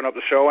wrapping up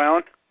the show,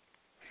 Alan?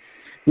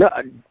 No,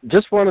 I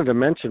just wanted to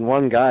mention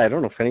one guy. I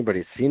don't know if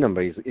anybody's seen him,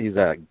 but he's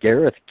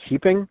Gareth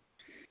Keeping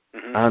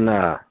on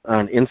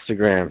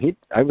Instagram.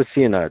 I was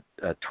seeing a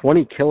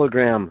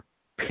 20-kilogram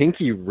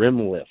pinky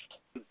rim lift.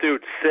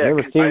 Dude, sick.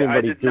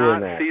 I did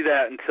not see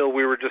that until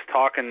we were just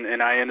talking,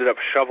 and I ended up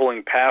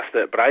shoveling past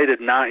it, but I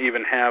did not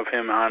even have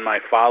him on my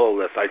follow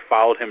list. I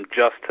followed him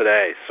just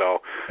today,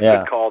 so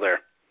good call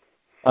there.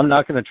 I'm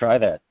not going to try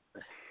that.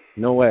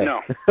 No way.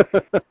 No.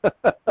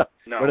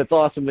 No. But it's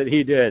awesome that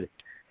he did.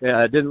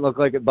 Yeah, it didn't look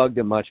like it bugged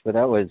him much, but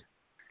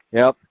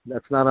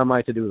that's not on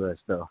my to-do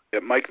list, though.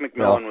 Yeah, Mike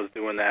McMillan was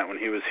doing that when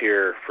he was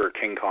here for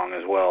King Kong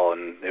as well,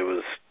 and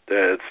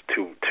it's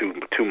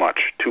too much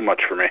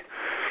for me.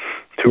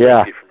 Too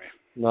risky for me.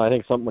 No, I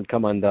think something would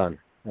come undone.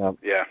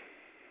 Yeah.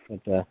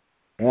 But,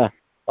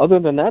 other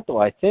than that,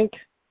 though, I think,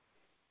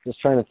 just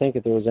trying to think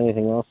if there was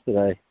anything else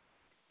that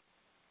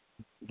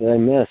I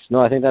missed. No,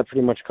 I think that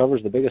pretty much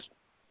covers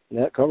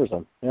that covers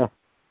them. Yeah.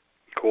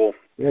 Cool.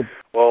 Good.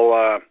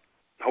 Well,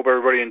 hope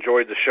everybody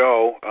enjoyed the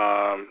show.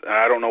 And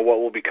I don't know what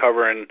we'll be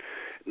covering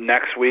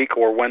next week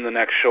or when the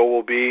next show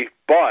will be,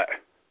 but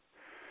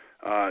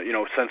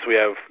since we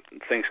have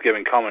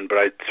Thanksgiving coming, but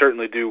I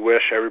certainly do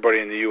wish everybody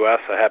in the U.S.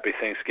 a happy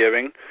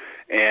Thanksgiving.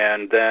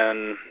 And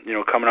then,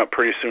 coming up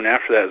pretty soon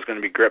after that is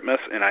going to be Gripmas,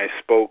 and I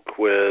spoke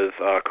with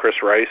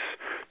Chris Rice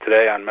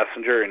today on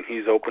Messenger, and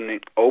he's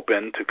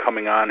open to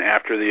coming on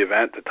after the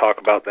event to talk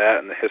about that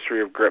and the history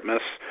of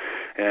Gripmas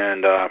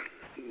and,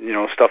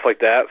 stuff like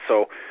that.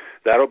 So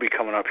that'll be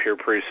coming up here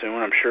pretty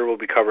soon. I'm sure we'll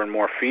be covering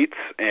more feats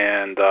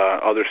and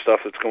other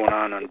stuff that's going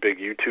on big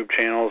YouTube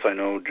channels. I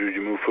know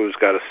Juju Mufu's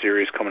got a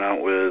series coming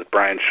out with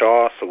Brian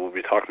Shaw, so we'll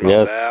be talking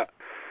about that.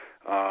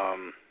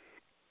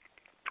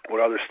 What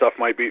other stuff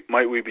might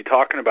we be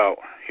talking about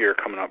here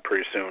coming up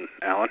pretty soon,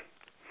 Alan?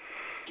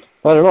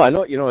 I don't know. I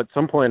know, at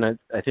some point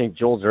I think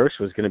Joel Zersch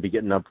was going to be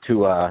getting up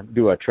to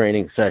do a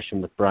training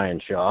session with Brian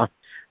Shaw.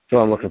 So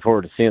I'm looking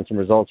forward to seeing some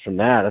results from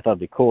that. I thought it'd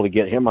be cool to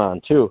get him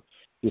on, too,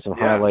 do some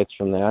highlights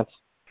from that.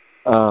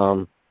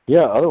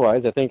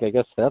 Otherwise, I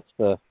guess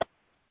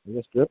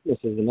Gripness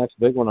is the next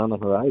big one on the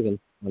horizon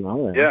on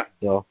our end. Yeah.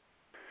 So,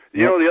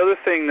 you know, the other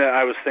thing that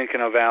I was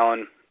thinking of,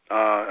 Alan,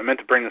 I meant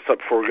to bring this up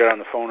before we got on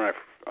the phone,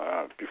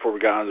 before we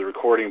got on the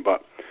recording,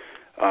 but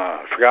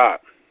I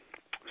forgot.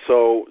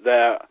 So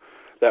that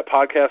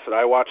podcast that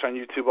I watch on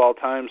YouTube all the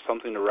time,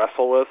 Something to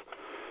Wrestle With,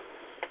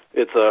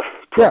 it's a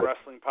pro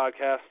wrestling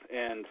podcast,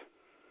 and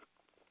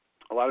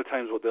a lot of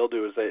times what they'll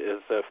do is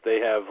if they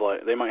have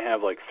they might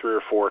have 3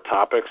 or 4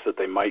 topics that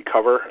they might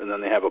cover, and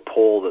then they have a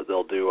poll that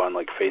they'll do on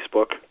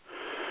Facebook.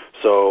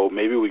 So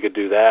maybe we could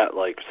do that,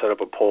 set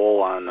up a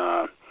poll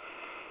on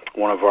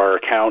one of our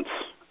accounts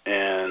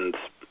and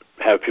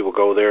have people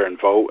go there and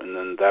vote, and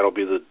then that'll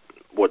be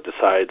what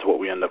decides what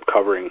we end up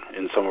covering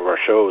in some of our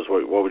shows.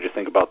 What would you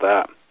think about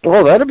that?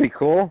 Well, that'd be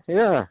cool.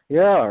 Yeah.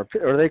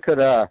 Or they could,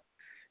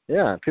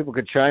 people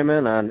could chime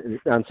in on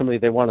somebody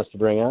they want us to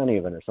bring on,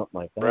 even, or something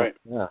like that. Right.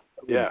 Yeah. That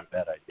would be a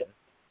bad idea.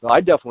 So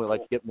I'd definitely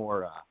like to get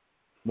more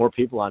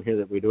people on here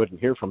that we wouldn't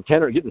hear from.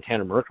 Getting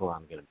Tanner Merkel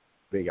on is going to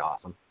be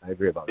awesome. I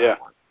agree about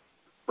that one.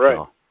 Right.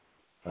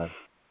 So,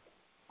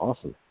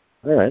 awesome.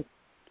 All right.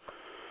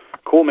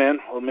 Cool, man.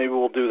 Well, maybe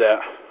we'll do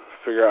that.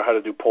 Figure out how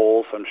to do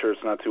polls. I'm sure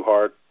it's not too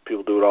hard.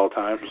 People do it all the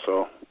time,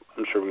 so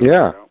I'm sure we can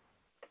figure it out.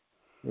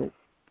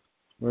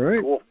 All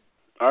right. Cool.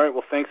 All right.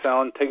 Well, thanks,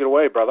 Alan. Take it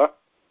away, brother.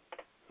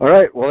 All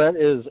right. Well, that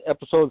is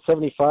episode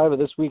 75 of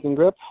This Week in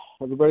Grip.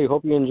 Everybody,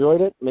 hope you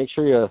enjoyed it. Make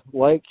sure you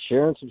like,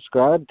 share, and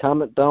subscribe.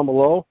 Comment down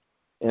below.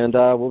 And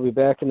we'll be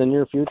back in the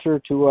near future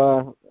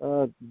to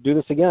do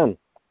this again.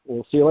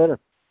 We'll see you later.